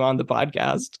get you on the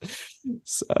podcast.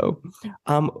 So,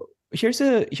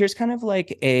 here's kind of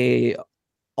like a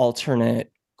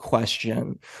alternate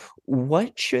question.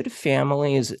 What should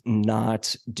families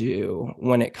not do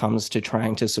when it comes to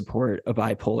trying to support a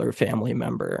bipolar family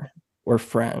member or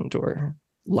friend or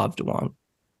loved one?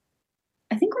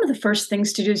 I think one of the first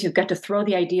things to do is you've got to throw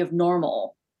the idea of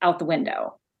normal out the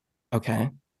window. Okay.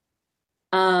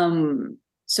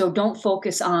 So don't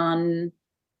focus on,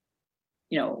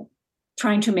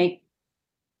 trying to make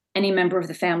any member of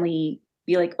the family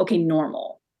be like, okay,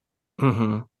 normal.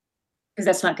 Mm-hmm. Because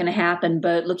that's not going to happen,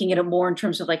 but looking at it more in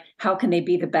terms of like, how can they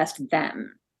be the best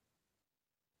them?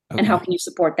 Okay. And how can you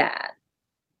support that?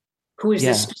 Who is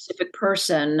this specific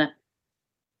person?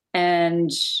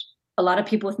 And a lot of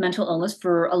people with mental illness,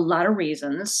 for a lot of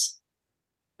reasons,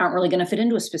 aren't really going to fit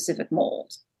into a specific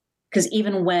mold. Because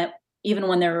even when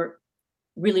they're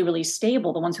really, really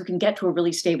stable, the ones who can get to a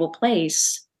really stable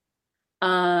place, they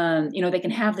can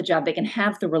have the job, they can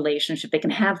have the relationship, they can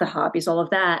have the hobbies, all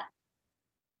of that.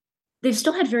 they've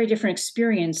still had very different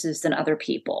experiences than other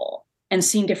people and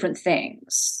seen different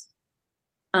things.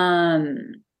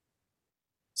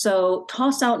 So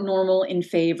toss out normal in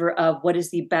favor of what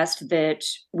is the best that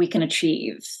we can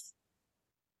achieve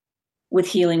with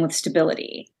healing, with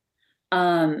stability.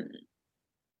 And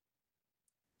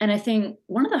I think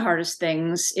one of the hardest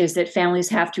things is that families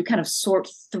have to kind of sort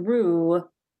through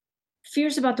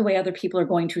fears about the way other people are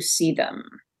going to see them.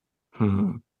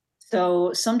 Hmm.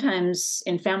 So sometimes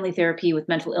in family therapy with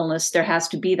mental illness, there has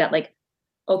to be that like,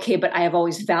 okay, but I have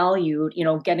always valued,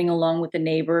 getting along with the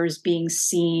neighbors, being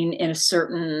seen in a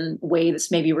certain way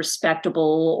that's maybe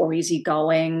respectable or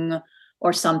easygoing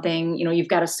or something. You've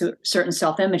got a certain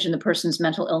self-image and the person's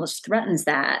mental illness threatens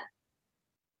that.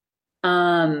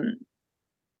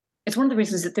 It's one of the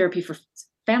reasons that therapy for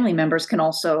family members can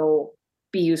also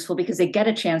be useful because they get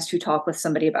a chance to talk with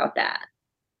somebody about that.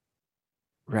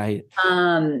 Right.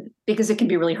 Because it can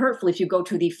be really hurtful if you go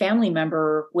to the family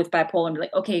member with bipolar and be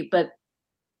like, okay, but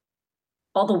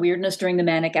all the weirdness during the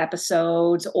manic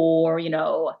episodes, or,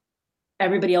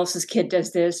 everybody else's kid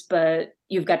does this, but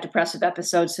you've got depressive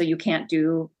episodes, so you can't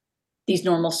do these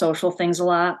normal social things a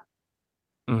lot.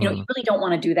 Mm-hmm. You really don't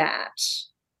want to do that.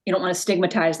 You don't want to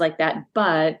stigmatize like that,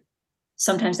 but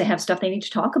sometimes they have stuff they need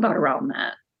to talk about around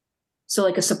that. So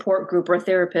like a support group or a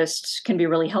therapist can be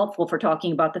really helpful for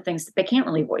talking about the things that they can't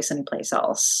really voice anyplace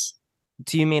else.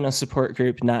 Do you mean a support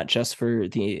group, not just for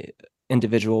the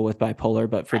individual with bipolar,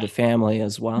 but for the family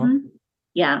as well? Mm-hmm.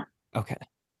 Yeah. Okay.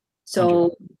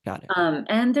 So, got it.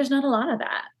 And there's not a lot of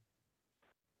that.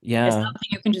 Yeah. It's something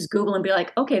you can just Google and be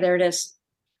like, okay, there it is.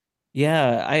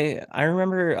 Yeah, I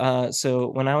remember, so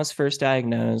when I was first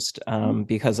diagnosed,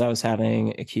 because I was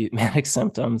having acute manic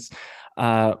symptoms,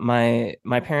 my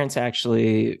parents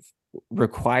actually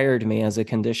required me as a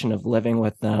condition of living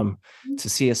with them to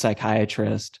see a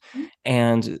psychiatrist.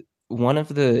 And one of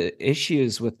the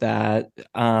issues with that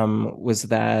was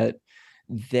that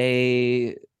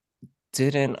they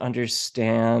didn't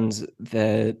understand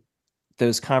that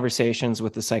those conversations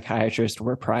with the psychiatrist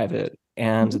were private.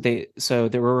 And so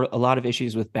there were a lot of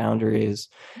issues with boundaries.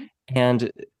 And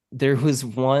there was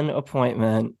one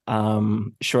appointment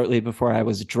shortly before I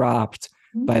was dropped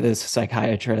by this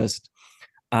psychiatrist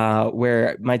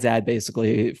where my dad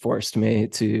basically forced me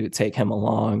to take him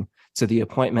along to the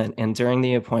appointment. And during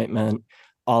the appointment,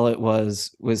 all it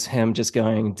was him just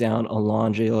going down a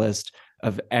laundry list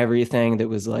of everything that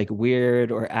was like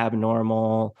weird or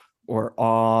abnormal or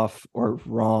off or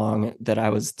wrong that I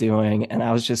was doing. And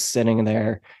I was just sitting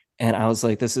there and I was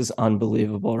like, this is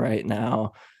unbelievable right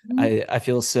now. I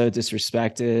feel so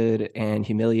disrespected and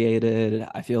humiliated.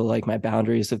 I feel like my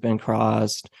boundaries have been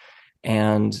crossed.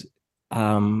 And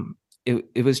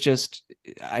it was just,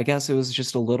 I guess it was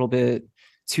just a little bit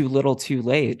too little too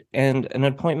late. And an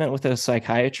appointment with a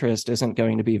psychiatrist isn't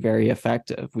going to be very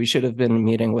effective. We should have been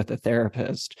meeting with a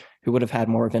therapist who would have had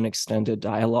more of an extended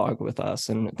dialogue with us,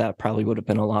 and that probably would have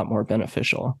been a lot more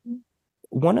beneficial.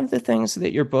 One of the things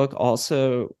that your book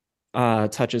also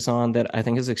touches on that I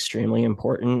think is extremely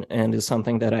important and is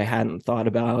something that I hadn't thought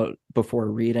about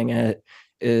before reading it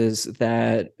is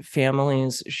that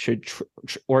families should,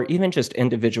 or even just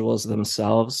individuals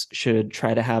themselves, should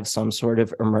try to have some sort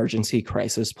of emergency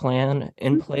crisis plan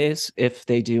in place if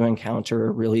they do encounter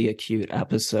a really acute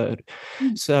episode.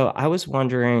 So I was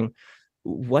wondering,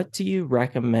 what do you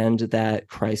recommend that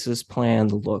crisis plan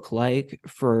look like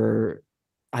for,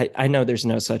 I know there's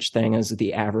no such thing as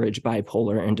the average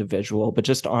bipolar individual, but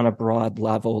just on a broad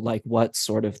level, like what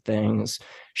sort of things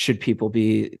should people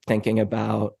be thinking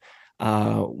about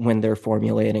when they're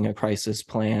formulating a crisis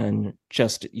plan?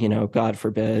 Just, God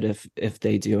forbid if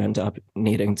they do end up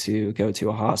needing to go to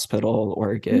a hospital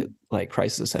or get like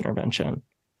crisis intervention.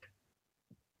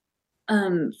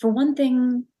 For one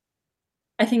thing,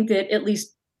 I think that at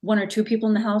least one or two people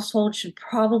in the household should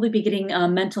probably be getting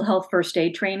mental health first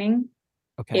aid training.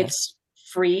 Okay. It's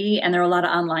free, and there are a lot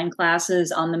of online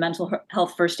classes on the mental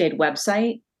health first aid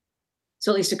website.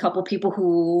 So at least a couple people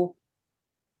who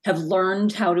have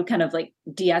learned how to kind of like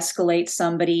de-escalate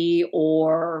somebody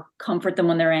or comfort them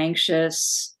when they're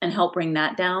anxious and help bring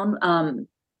that down.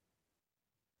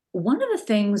 One of the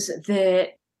things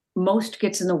that most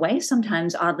gets in the way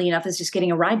sometimes, oddly enough, is just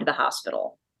getting a ride to the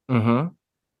hospital. Mm-hmm.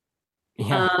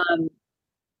 Yeah.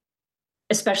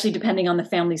 Especially depending on the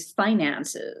family's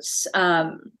finances.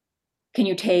 Can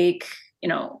you take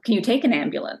an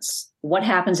ambulance? What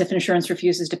happens if insurance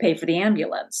refuses to pay for the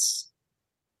ambulance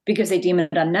because they deem it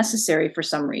unnecessary for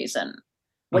some reason?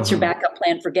 What's your backup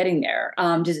plan for getting there?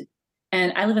 And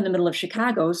I live in the middle of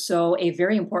Chicago, so a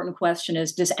very important question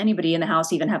is, does anybody in the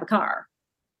house even have a car?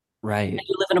 Right.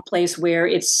 You live in a place where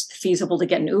it's feasible to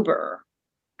get an Uber,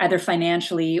 either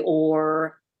financially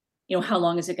or, how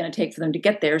long is it going to take for them to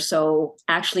get there? So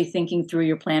actually thinking through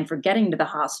your plan for getting to the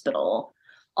hospital,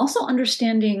 also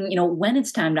understanding, when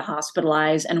it's time to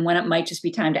hospitalize and when it might just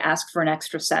be time to ask for an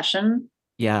extra session.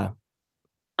 Yeah.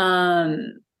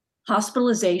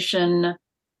 Hospitalization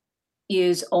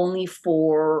is only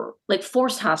for, like,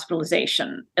 forced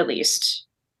hospitalization, at least,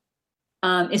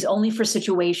 is only for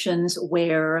situations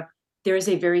where there is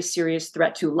a very serious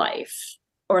threat to life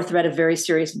or a threat of very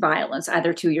serious violence,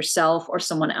 either to yourself or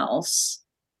someone else.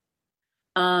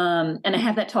 And I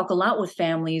have that talk a lot with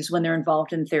families when they're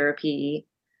involved in therapy.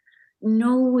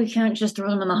 No, we can't just throw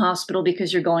them in the hospital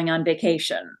because you're going on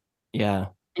vacation Yeah.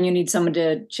 and you need someone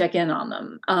to check in on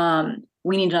them.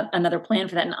 We need another plan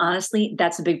for that. And honestly,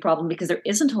 that's a big problem because there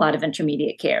isn't a lot of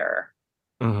intermediate care.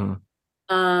 Mm-hmm.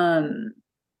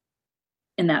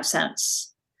 In that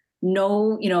sense.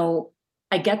 No,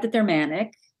 I get that they're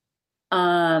manic,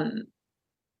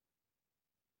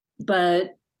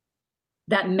 but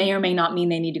that may or may not mean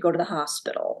they need to go to the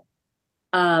hospital.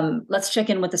 Let's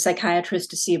check in with the psychiatrist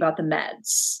to see about the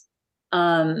meds.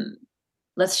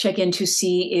 Let's check in to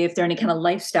see if there are any kind of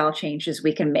lifestyle changes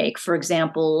we can make. For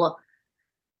example,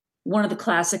 one of the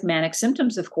classic manic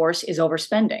symptoms, of course, is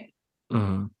overspending.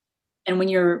 Mm-hmm. And when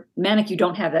you're manic, you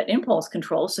don't have that impulse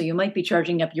control. So you might be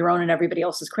charging up your own and everybody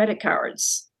else's credit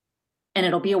cards. And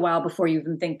it'll be a while before you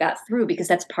even think that through because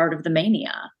that's part of the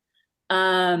mania.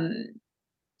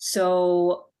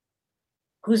 So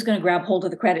who's going to grab hold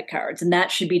of the credit cards? And that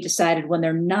should be decided when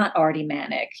they're not already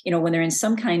manic, when they're in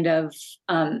some kind of,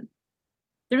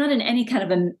 they're not in any kind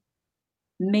of a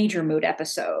major mood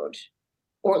episode,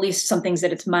 or at least something's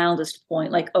at its mildest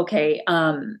point. Like, okay,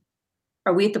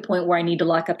 are we at the point where I need to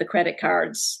lock up the credit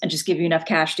cards and just give you enough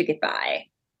cash to get by?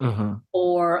 Mm-hmm.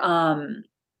 Or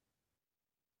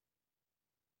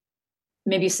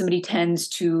maybe somebody tends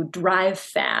to drive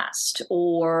fast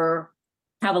or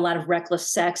have a lot of reckless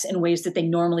sex in ways that they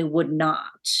normally would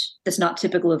not. That's not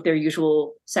typical of their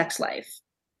usual sex life.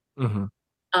 Mm-hmm.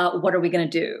 What are we going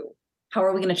to do? How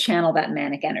are we going to channel that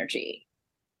manic energy?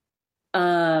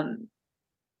 When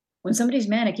somebody's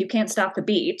manic, you can't stop the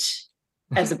beat,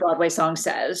 as the Broadway song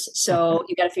says. So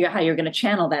you got to figure out how you're going to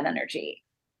channel that energy.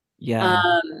 Yeah.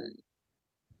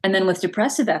 And then with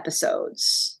depressive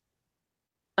episodes,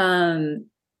 things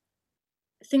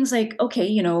like,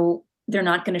 okay, they're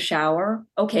not going to shower.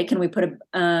 Okay, can we put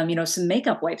some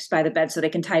makeup wipes by the bed so they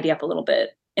can tidy up a little bit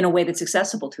in a way that's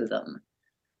accessible to them?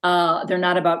 They're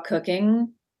not about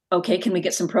cooking. Okay, can we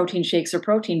get some protein shakes or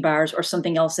protein bars or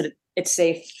something else that it's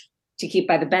safe to keep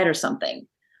by the bed or something?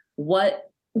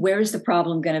 Where is the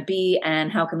problem going to be and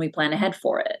how can we plan ahead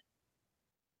for it?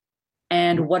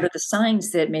 And what are the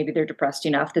signs that maybe they're depressed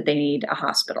enough that they need a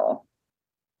hospital?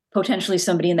 Potentially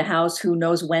somebody in the house who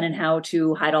knows when and how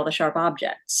to hide all the sharp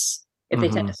objects if they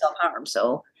tend to self-harm.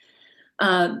 So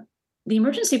the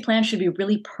emergency plan should be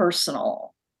really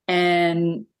personal.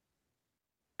 And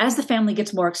as the family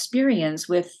gets more experience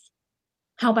with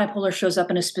how bipolar shows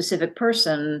up in a specific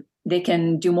person, they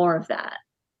can do more of that.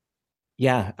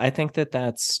 Yeah, I think that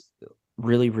that's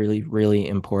really, really, really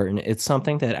important. It's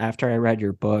something that after I read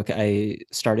your book, I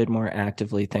started more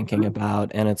actively thinking about,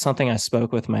 and it's something I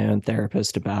spoke with my own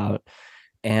therapist about.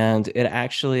 And it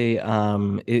actually,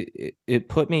 it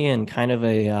put me in kind of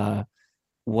a,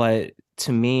 what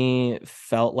to me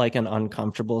felt like an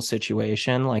uncomfortable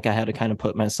situation. Like I had to kind of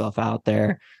put myself out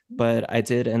there, but I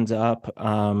did end up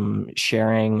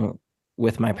sharing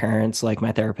with my parents, like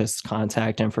my therapist's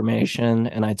contact information.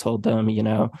 And I told them,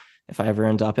 if I ever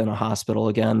end up in a hospital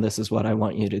again, this is what I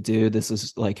want you to do. This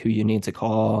is like who you need to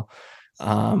call.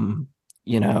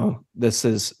 This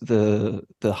is the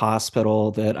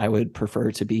hospital that I would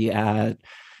prefer to be at.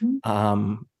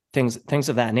 Things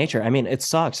of that nature. I mean, it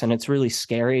sucks and it's really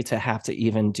scary to have to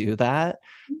even do that.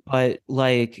 But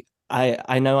like,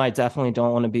 I know I definitely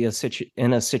don't want to be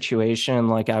in a situation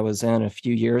like I was in a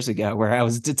few years ago where I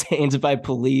was detained by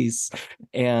police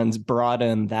and brought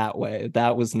in that way.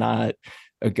 That was not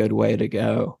a good way to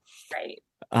go. Right.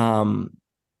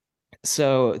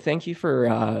 So thank you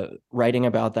for writing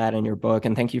about that in your book,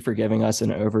 and thank you for giving us an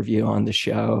overview on the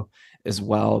show as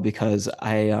well, because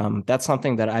that's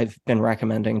something that I've been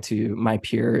recommending to my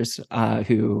peers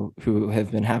who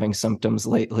have been having symptoms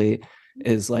lately,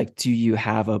 is like, do you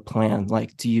have a plan?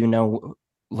 Like, do you know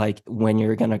like when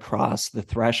you're going to cross the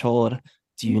threshold?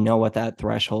 Do you know what that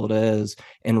threshold is?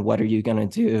 And what are you going to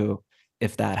do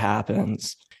if that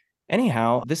happens?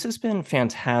 Anyhow, this has been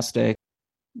fantastic.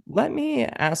 Let me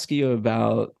ask you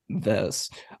about this.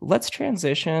 Let's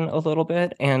transition a little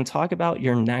bit and talk about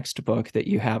your next book that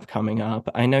you have coming up.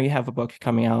 I know you have a book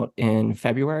coming out in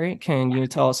February. Can you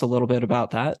tell us a little bit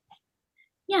about that?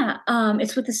 Yeah,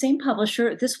 it's with the same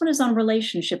publisher. This one is on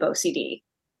relationship OCD.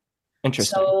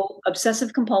 Interesting. So,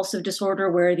 obsessive compulsive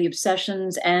disorder, where the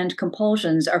obsessions and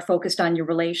compulsions are focused on your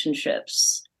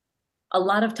relationships. A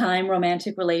lot of time,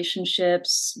 romantic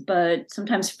relationships, but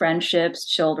sometimes friendships,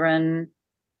 children.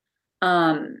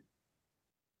 Um,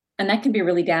 and that can be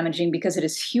really damaging because it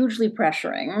is hugely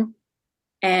pressuring.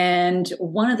 And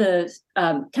one of the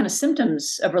kind of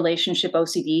symptoms of relationship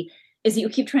OCD is that you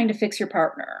keep trying to fix your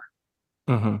partner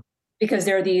Hmm. because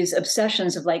there are these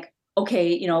obsessions of like,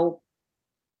 okay,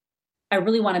 I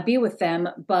really want to be with them,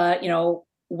 but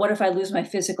what if I lose my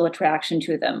physical attraction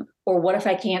to them? Or what if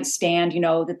I can't stand,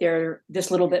 that they're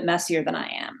this little bit messier than I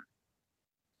am?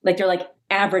 Like they're like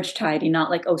average tidy, not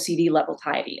like OCD level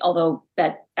tidy. Although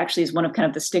that actually is one of kind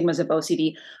of the stigmas of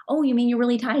OCD. Oh, you mean you're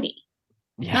really tidy?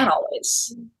 Not Yeah.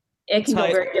 always. It can go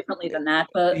Tight. very differently than that,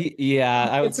 but Yeah,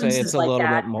 I would say it's differences a like little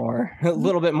that, bit more, a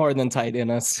little bit more than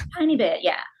tidiness. tiny bit,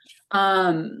 yeah.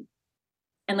 Um,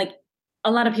 and like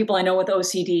a lot of people I know with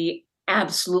OCD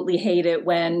absolutely hate it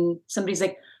when somebody's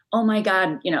like, "Oh my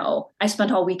God, I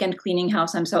spent all weekend cleaning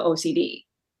house. I'm so OCD."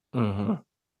 Hmm.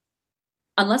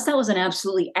 Unless that was an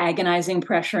absolutely agonizing,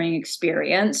 pressuring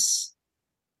experience,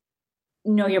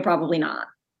 no, you're probably not.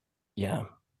 Yeah.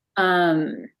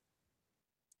 Um,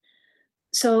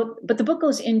 but the book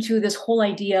goes into this whole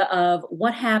idea of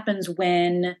what happens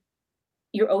when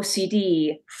your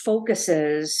OCD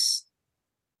focuses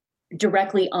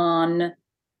directly on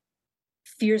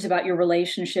fears about your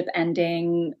relationship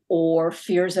ending or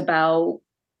fears about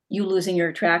you losing your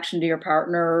attraction to your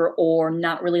partner or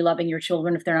not really loving your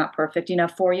children if they're not perfect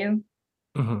enough for you.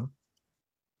 Hmm.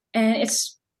 And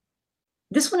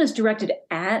this one is directed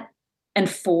at and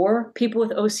for people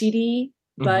with OCD,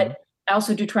 Hmm. but I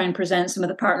also do try and present some of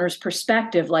the partner's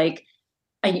perspective. Like,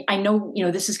 I know,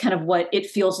 this is kind of what it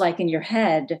feels like in your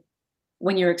head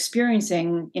when you're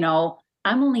experiencing,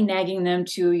 I'm only nagging them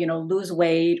to, lose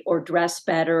weight or dress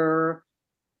better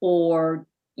or,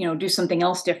 do something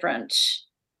else different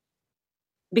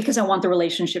because I want the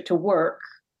relationship to work.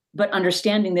 But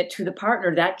understanding that to the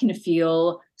partner, that can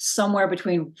feel somewhere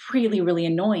between really, really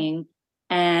annoying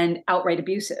and outright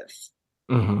abusive.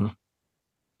 Hmm.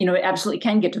 It absolutely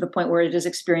can get to the point where it is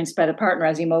experienced by the partner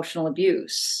as emotional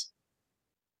abuse.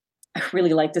 I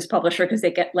really like this publisher because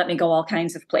they let me go all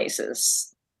kinds of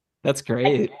places. That's I,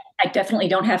 great. I definitely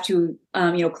don't have to,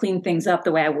 clean things up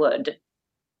the way I would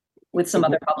with some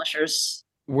other publishers.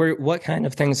 What kind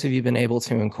of things have you been able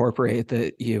to incorporate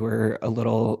that you were a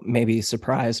little maybe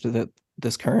surprised that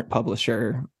this current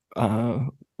publisher uh,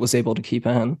 was able to keep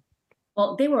in?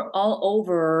 Well, they were all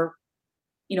over,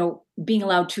 being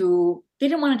allowed to, they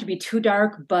didn't want it to be too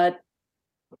dark, but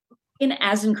in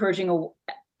as encouraging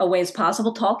a way as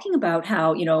possible, talking about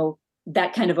how,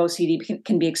 that kind of OCD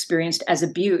can be experienced as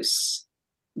abuse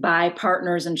by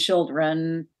partners and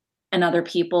children and other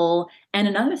people. And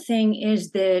another thing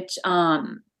is that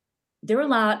there are a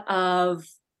lot of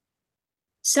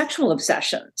sexual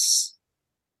obsessions.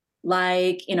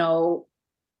 Like,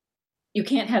 you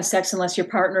can't have sex unless your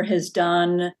partner has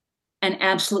done an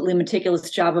absolutely meticulous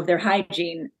job of their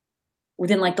hygiene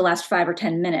within like the last 5 or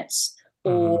 10 minutes, Hmm.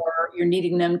 or you're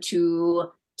needing them to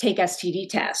take STD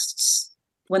tests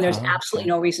when there's Oh,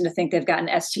 absolutely okay. no reason to think they've got an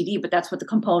STD, but that's what the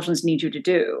compulsions need you to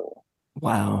do.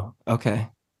 Wow. Okay.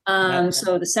 That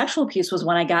So the sexual piece was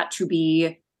one I got to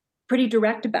be pretty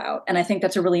direct about. And I think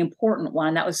that's a really important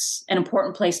one. That was an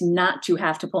important place not to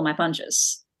have to pull my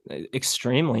punches.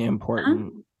 extremely Uh-huh.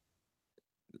 important.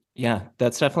 Yeah,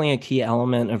 that's definitely a key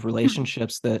element of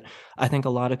relationships that I think a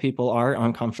lot of people are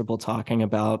uncomfortable talking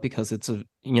about because it's an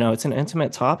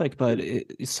intimate topic, but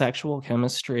sexual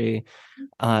chemistry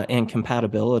and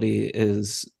compatibility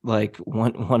is like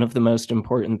one of the most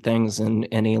important things in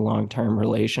any long-term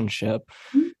relationship.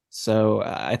 So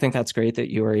I think that's great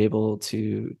that you were able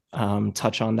to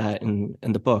touch on that in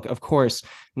the book. Of course,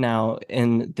 now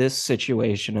in this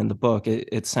situation in the book,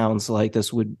 it sounds like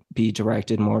this would be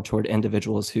directed more toward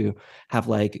individuals who have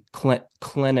like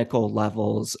clinical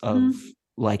levels of Mhm.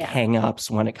 like Yeah, hang-ups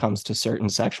when it comes to certain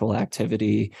sexual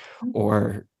activity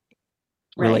or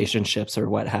right. relationships or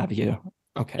what have you.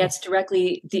 Okay. That's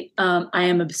directly I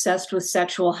am obsessed with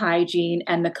sexual hygiene,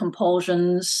 and the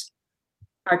compulsions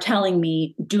are telling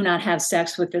me do not have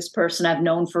sex with this person I've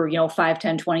known for 5,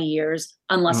 10, 20 years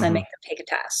unless I Hmm. make them take a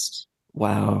test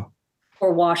Wow.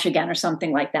 or wash again or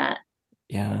something like that.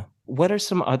 Yeah. What are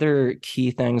some other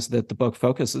key things that the book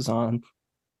focuses on?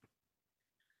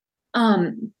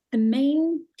 The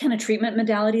main kind of treatment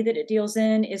modality that it deals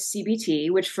in is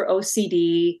CBT, which for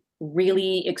OCD,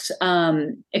 really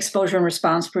exposure and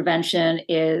response prevention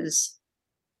is,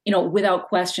 without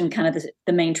question, kind of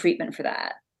the main treatment for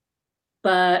that.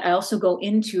 But I also go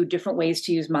into different ways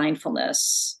to use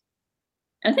mindfulness.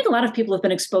 And I think a lot of people have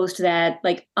been exposed to that,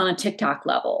 like on a TikTok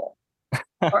level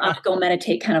or on a go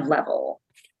meditate kind of level.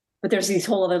 But there's these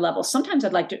whole other levels. Sometimes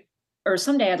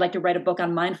someday I'd like to write a book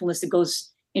on mindfulness that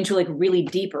goes into like really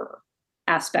deeper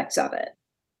aspects of it,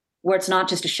 where it's not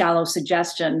just a shallow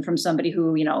suggestion from somebody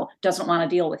who, doesn't want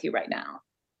to deal with you right now.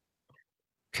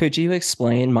 Could you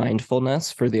explain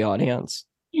mindfulness for the audience?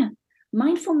 Yeah.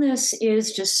 Mindfulness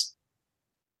is just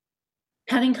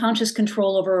having conscious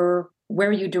control over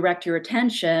where you direct your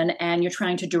attention, and you're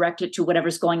trying to direct it to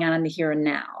whatever's going on in the here and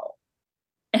now.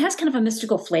 It has kind of a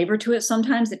mystical flavor to it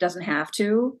sometimes. It doesn't have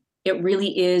to. It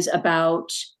really is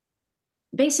about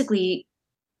basically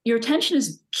your attention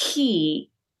is key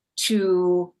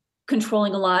to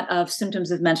controlling a lot of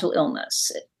symptoms of mental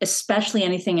illness, especially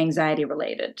anything anxiety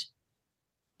related.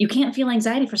 You can't feel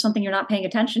anxiety for something you're not paying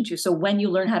attention to. So when you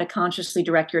learn how to consciously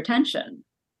direct your attention,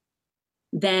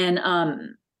 then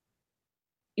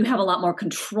you have a lot more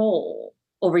control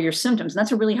over your symptoms. And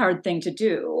that's a really hard thing to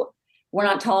do. We're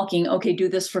not talking, okay, do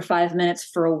this for 5 minutes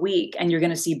for a week and you're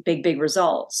going to see big, big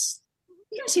results.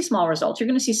 You're going to see small results. You're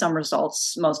going to see some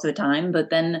results most of the time. But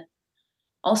then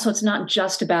also it's not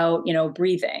just about,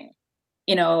 breathing.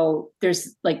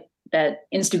 There's like that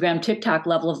Instagram, TikTok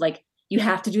level of like, you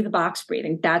have to do the box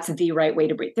breathing. That's the right way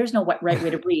to breathe. There's no right way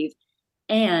to breathe.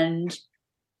 And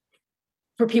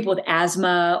for people with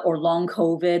asthma or long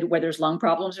COVID, where there's lung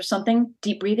problems or something,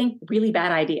 deep breathing, really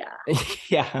bad idea.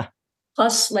 Yeah.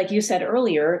 Plus, like you said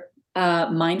earlier,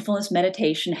 mindfulness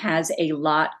meditation has a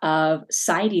lot of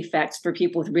side effects for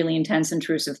people with really intense,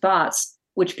 intrusive thoughts,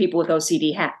 which people with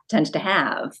OCD tend to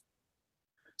have.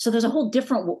 So there's a whole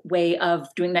different way of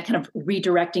doing that, kind of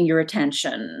redirecting your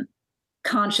attention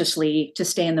consciously to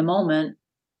stay in the moment.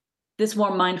 This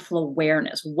more mindful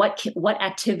awareness. What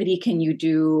activity can you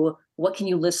do? What can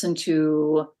you listen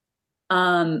to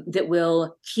that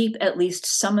will keep at least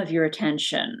some of your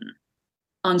attention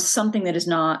on something that is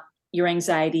not your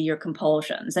anxiety, your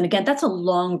compulsions? And again, that's a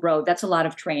long road. That's a lot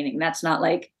of training. That's not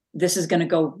like this is going to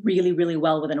go really, really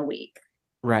well within a week.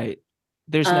 Right.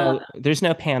 There's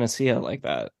no panacea like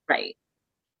that. Right.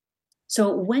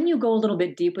 So when you go a little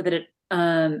bit deep with it,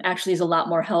 actually is a lot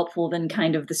more helpful than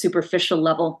kind of the superficial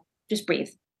level. Just breathe,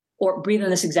 or breathe in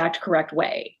this exact correct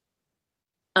way.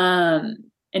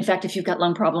 In fact, if you've got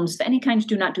lung problems of any kind,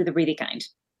 do not do the breathy kind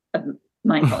of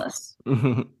mindfulness.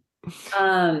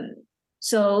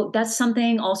 So that's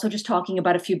something. Also, just talking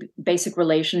about a few basic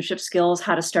relationship skills,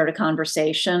 how to start a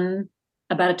conversation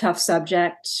about a tough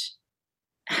subject,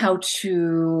 how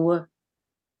to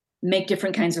make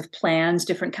different kinds of plans,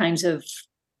 different kinds of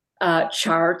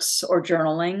charts or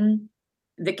journaling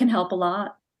that can help a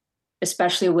lot,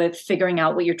 especially with figuring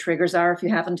out what your triggers are if you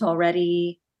haven't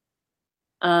already.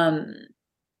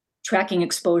 Tracking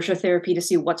exposure therapy to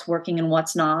see what's working and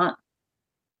what's not,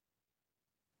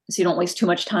 so you don't waste too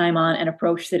much time on an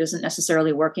approach that isn't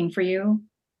necessarily working for you.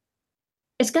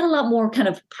 It's got a lot more kind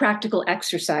of practical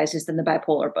exercises than the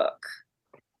bipolar book.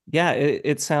 Yeah,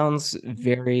 it sounds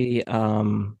very,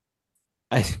 I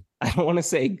don't want to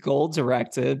say goal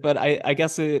directed, but I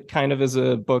guess it kind of is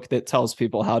a book that tells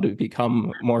people how to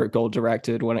become more goal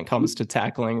directed when it comes to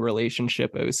tackling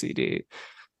relationship OCD.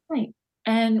 Right.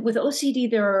 And with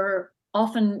OCD, there are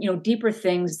often, deeper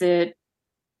things that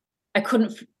I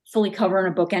couldn't fully cover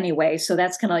in a book anyway. So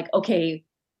that's kind of like, okay,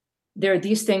 there are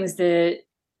these things that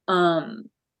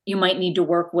you might need to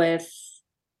work with,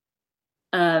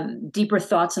 deeper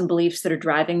thoughts and beliefs that are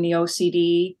driving the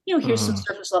OCD. Here's some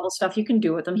surface level stuff you can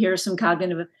do with them. Here are some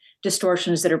cognitive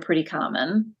distortions that are pretty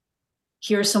common.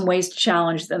 Here are some ways to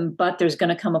challenge them, but there's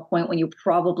going to come a point when you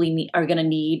probably are going to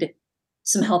need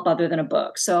some help other than a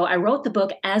book. So I wrote the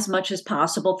book as much as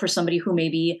possible for somebody who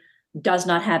maybe does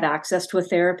not have access to a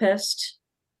therapist,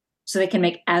 so they can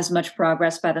make as much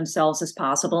progress by themselves as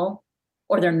possible,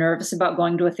 or they're nervous about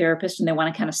going to a therapist and they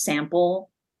want to kind of sample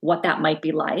what that might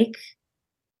be like.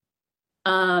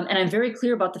 And I'm very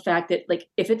clear about the fact that, like,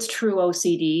 if it's true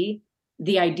OCD,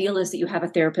 the ideal is that you have a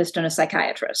therapist and a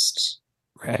psychiatrist.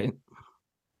 Right.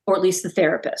 Or at least the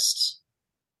therapist.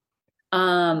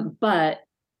 But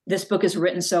this book is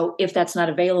written so if that's not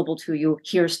available to you,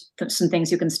 here's some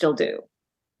things you can still do.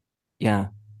 Yeah,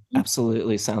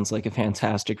 absolutely. Sounds like a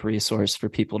fantastic resource for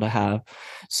people to have.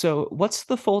 So what's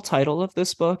the full title of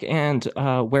this book, and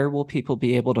where will people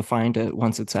be able to find it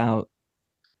once it's out?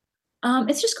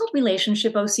 It's just called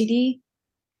Relationship OCD.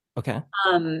 Okay.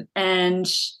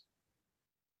 And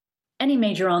any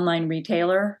major online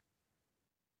retailer.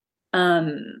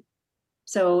 Um,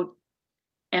 so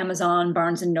Amazon,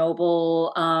 Barnes and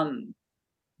Noble,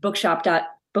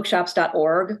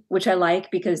 bookshops.org, which I like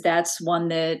because that's one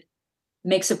that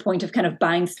makes a point of kind of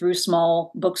buying through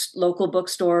small local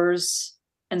bookstores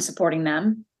and supporting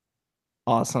them.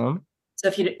 Awesome.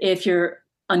 So if you're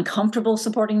uncomfortable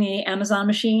supporting the Amazon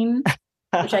machine,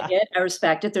 which I get, I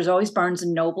respect it. There's always Barnes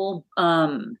and Noble.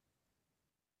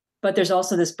 But there's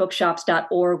also this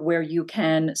bookshops.org where you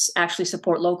can actually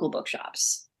support local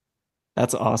bookshops.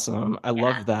 That's awesome. I Yeah.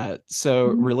 love that. So,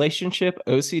 Mhm. Relationship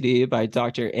OCD by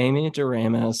Dr. Amy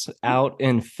Doremus, out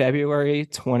in February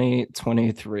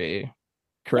 2023. Yes,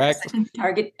 I Correct? think the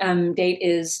target date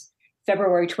is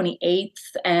February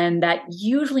 28th. And that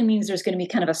usually means there's going to be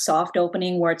kind of a soft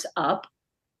opening where it's up,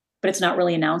 but it's not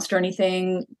really announced or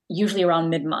anything, usually around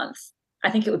mid-month. I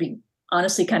think it would be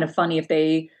honestly kind of funny if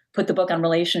they put the book on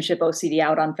Relationship OCD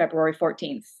out on February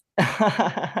 14th.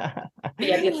 But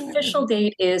yeah, the official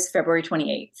date is February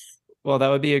 28th. Well, that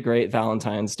would be a great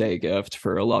Valentine's Day gift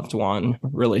for a loved one,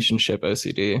 Relationship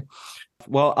OCD.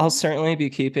 Well, I'll certainly be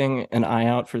keeping an eye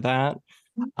out for that.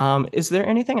 Is there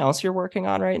anything else you're working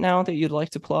on right now that you'd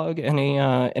like to plug?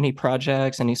 Any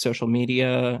projects, any social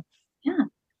media? Yeah.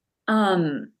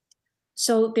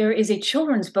 So there is a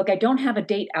children's book. I don't have a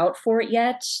date out for it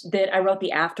yet that I wrote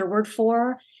the afterword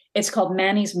for. It's called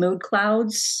Manny's Mood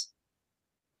Clouds.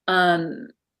 Um,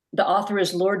 the author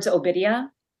is Lourdes Obidia.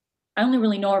 I only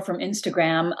really know her from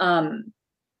Instagram, and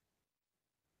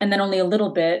then only a little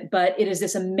bit, but it is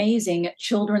this amazing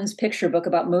children's picture book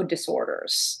about mood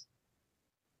disorders.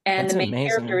 And That's the main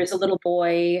character amazing. is a little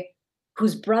boy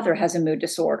whose brother has a mood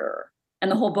disorder.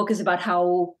 And the whole book is about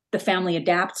how the family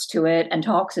adapts to it and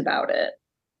talks about it.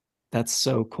 That's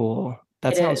so cool.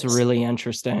 That It sounds is. really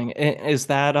interesting. Is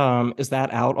that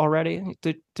out already?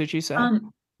 Did you say?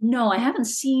 No, I haven't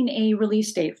seen a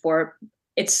release date for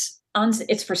it.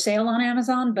 It's for sale on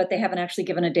Amazon, but they haven't actually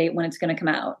given a date when it's going to come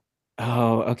out.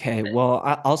 Oh, okay. Well,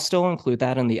 I'll still include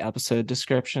that in the episode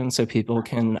description so people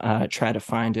can try to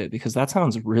find it because that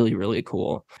sounds really, really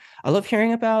cool. I love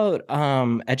hearing about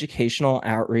educational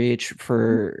outreach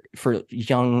for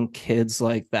young kids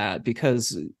like that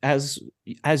because as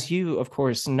you of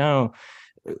course know,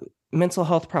 mental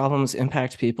health problems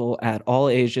impact people at all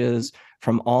ages,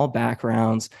 from all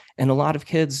backgrounds, and a lot of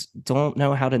kids don't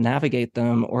know how to navigate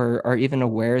them or are even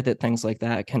aware that things like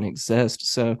that can exist.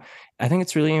 So I think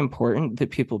it's really important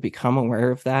that people become aware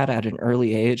of that at an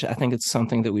early age. I think it's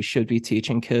something that we should be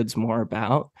teaching kids more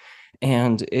about.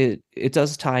 And it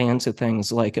does tie into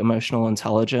things like emotional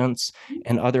intelligence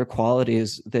and other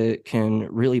qualities that can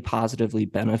really positively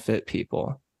benefit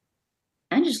people.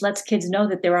 And just lets kids know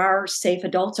that there are safe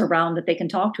adults around that they can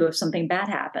talk to if something bad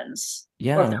happens or if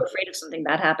Yeah. they're afraid of something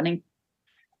bad happening.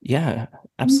 Yeah,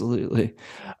 absolutely.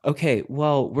 Okay,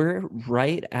 well, we're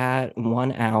right at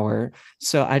 1 hour.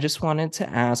 So I just wanted to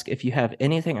ask if you have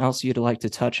anything else you'd like to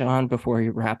touch on before we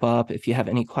wrap up, if you have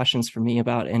any questions for me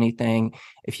about anything,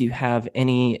 if you have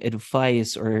any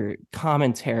advice or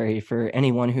commentary for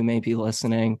anyone who may be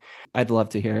listening, I'd love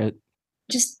to hear it.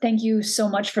 Just thank you so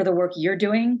much for the work you're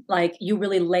doing. Like you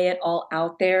really lay it all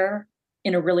out there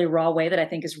in a really raw way that I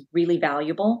think is really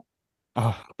valuable.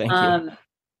 Oh, thank you. Um,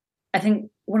 I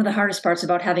think one of the hardest parts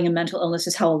about having a mental illness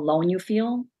is how alone you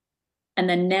feel. And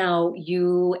then now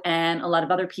you and a lot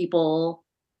of other people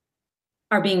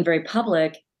are being very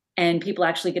public, and people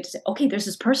actually get to say, okay, there's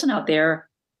this person out there.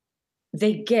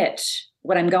 They get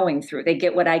what I'm going through. They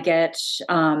get what I get.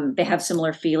 They have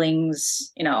similar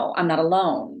feelings. I'm not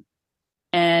alone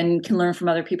and can learn from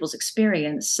other people's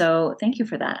experience. So thank you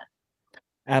for that.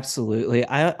 Absolutely.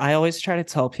 I always try to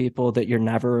tell people that you're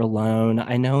never alone.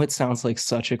 I know it sounds like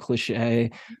such a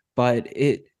cliche, but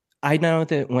I know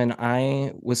that when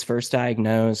I was first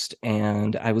diagnosed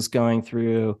and I was going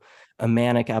through a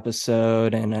manic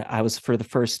episode and I was for the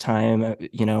first time,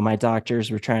 my doctors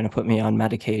were trying to put me on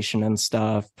medication and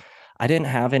stuff. I didn't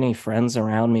have any friends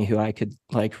around me who I could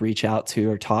like reach out to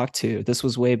or talk to. This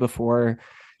was way before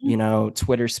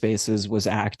Twitter Spaces was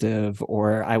active,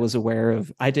 or I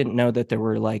didn't know that there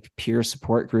were like peer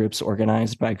support groups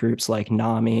organized by groups like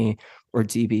NAMI or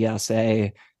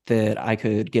DBSA that I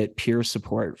could get peer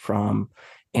support from.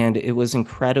 And it was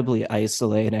incredibly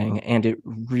isolating, and it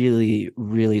really,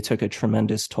 really took a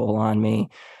tremendous toll on me.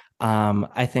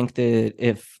 I think that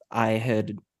if I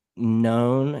had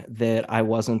known that I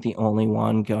wasn't the only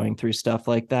one going through stuff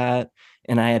like that,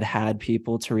 and I had had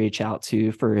people to reach out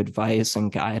to for advice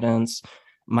and guidance,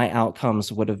 my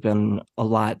outcomes would have been a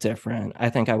lot different.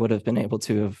 I think I would have been able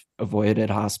to have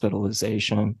avoided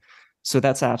hospitalization. So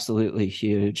that's absolutely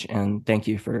huge. And thank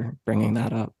you for bringing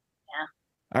that up.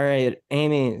 All right,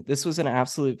 Amy, this was an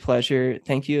absolute pleasure.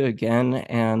 Thank you again.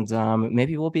 And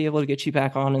maybe we'll be able to get you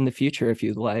back on in the future if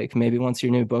you'd like. Maybe once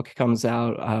your new book comes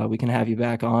out, we can have you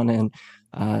back on and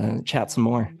chat some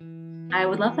more. I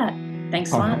would love that.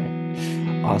 Thanks a lot.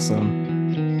 Right. Awesome.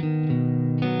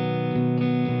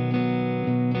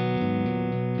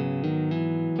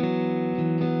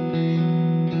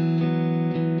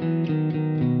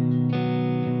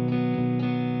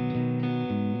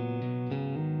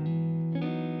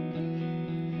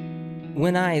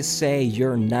 When I say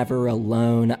you're never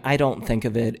alone, I don't think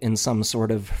of it in some sort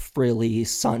of frilly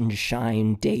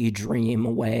sunshine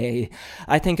daydream way.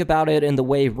 I think about it in the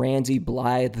way Randy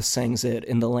Blythe sings it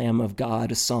in the Lamb of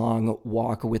God song,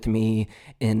 Walk With Me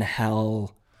in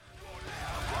Hell.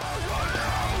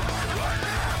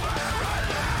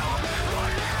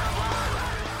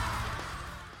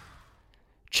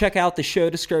 Check out the show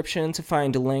description to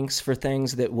find links for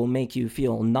things that will make you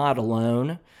feel not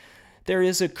alone. There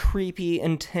is a creepy,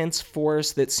 intense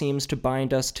force that seems to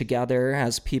bind us together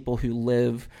as people who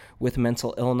live with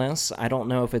mental illness. I don't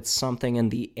know if it's something in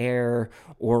the air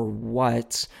or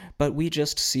what, but we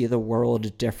just see the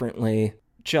world differently,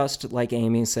 just like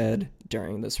Amy said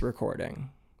during this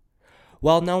recording.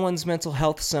 While no one's mental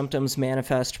health symptoms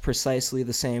manifest precisely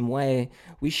the same way,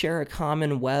 we share a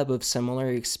common web of similar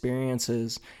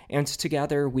experiences, and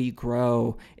together we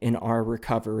grow in our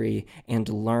recovery and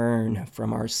learn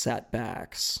from our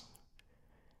setbacks.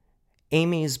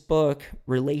 Amy's book,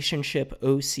 Relationship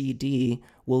OCD,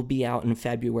 will be out in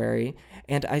February,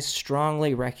 and I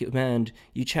strongly recommend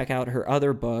you check out her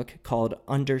other book called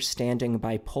Understanding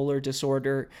Bipolar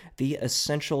Disorder, The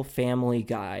Essential Family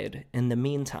Guide in the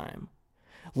meantime.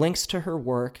 Links to her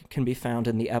work can be found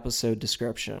in the episode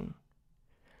description.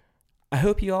 I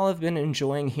hope you all have been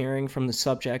enjoying hearing from the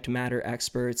subject matter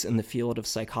experts in the field of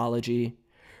psychology.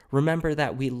 Remember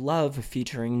that we love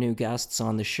featuring new guests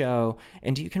on the show,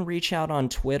 and you can reach out on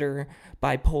Twitter,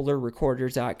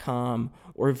 bipolarrecorder.com,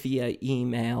 or via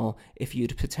email if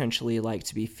you'd potentially like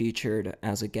to be featured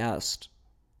as a guest.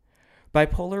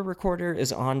 Bipolar Recorder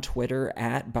is on Twitter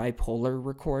at Bipolar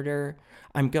Recorder.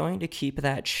 I'm going to keep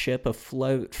that ship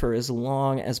afloat for as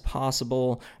long as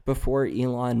possible before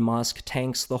Elon Musk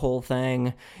tanks the whole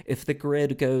thing. If the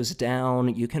grid goes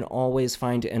down, you can always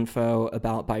find info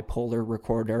about Bipolar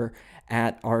Recorder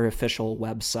at our official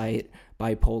website,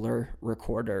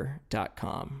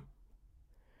 bipolarrecorder.com.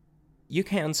 You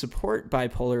can support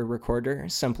Bipolar Recorder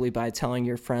simply by telling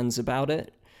your friends about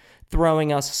it,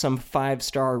 throwing us some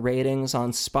 5-star ratings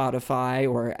on Spotify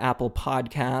or Apple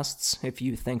Podcasts if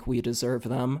you think we deserve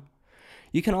them.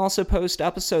 You can also post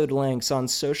episode links on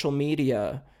social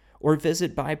media or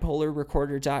visit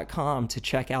bipolarrecorder.com to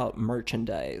check out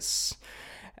merchandise.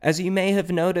 As you may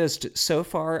have noticed, so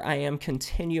far I am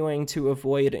continuing to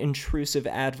avoid intrusive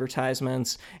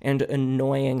advertisements and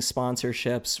annoying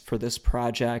sponsorships for this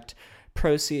project.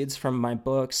 Proceeds from my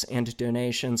books and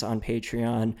donations on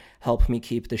Patreon help me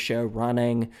keep the show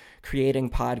running. Creating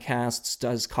podcasts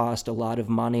does cost a lot of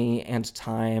money and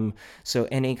time, so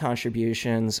any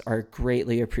contributions are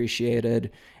greatly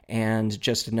appreciated, and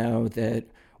just know that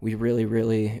we really,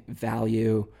 really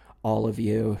value all of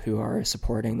you who are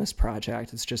supporting this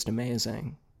project. It's just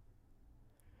amazing.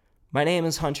 My name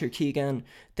is Hunter Keegan.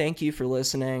 Thank you for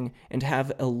listening, and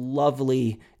have a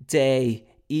lovely day,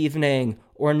 evening,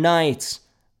 or night,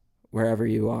 wherever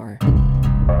you are.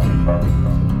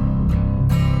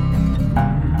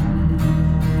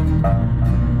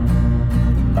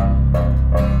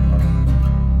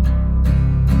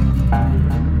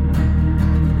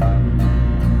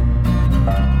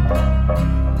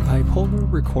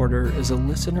 Bipolar Recorder is a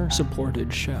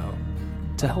listener-supported show.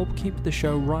 To help keep the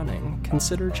show running,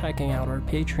 consider checking out our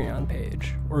Patreon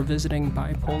page or visiting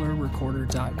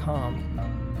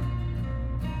bipolarrecorder.com.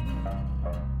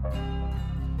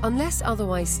 Unless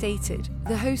otherwise stated,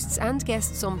 the hosts and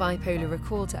guests on Bipolar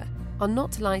Recorder are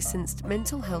not licensed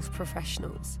mental health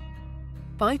professionals.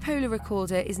 Bipolar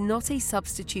Recorder is not a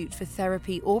substitute for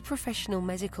therapy or professional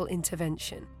medical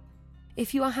intervention.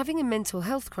 If you are having a mental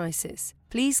health crisis,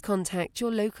 please contact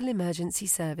your local emergency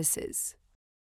services.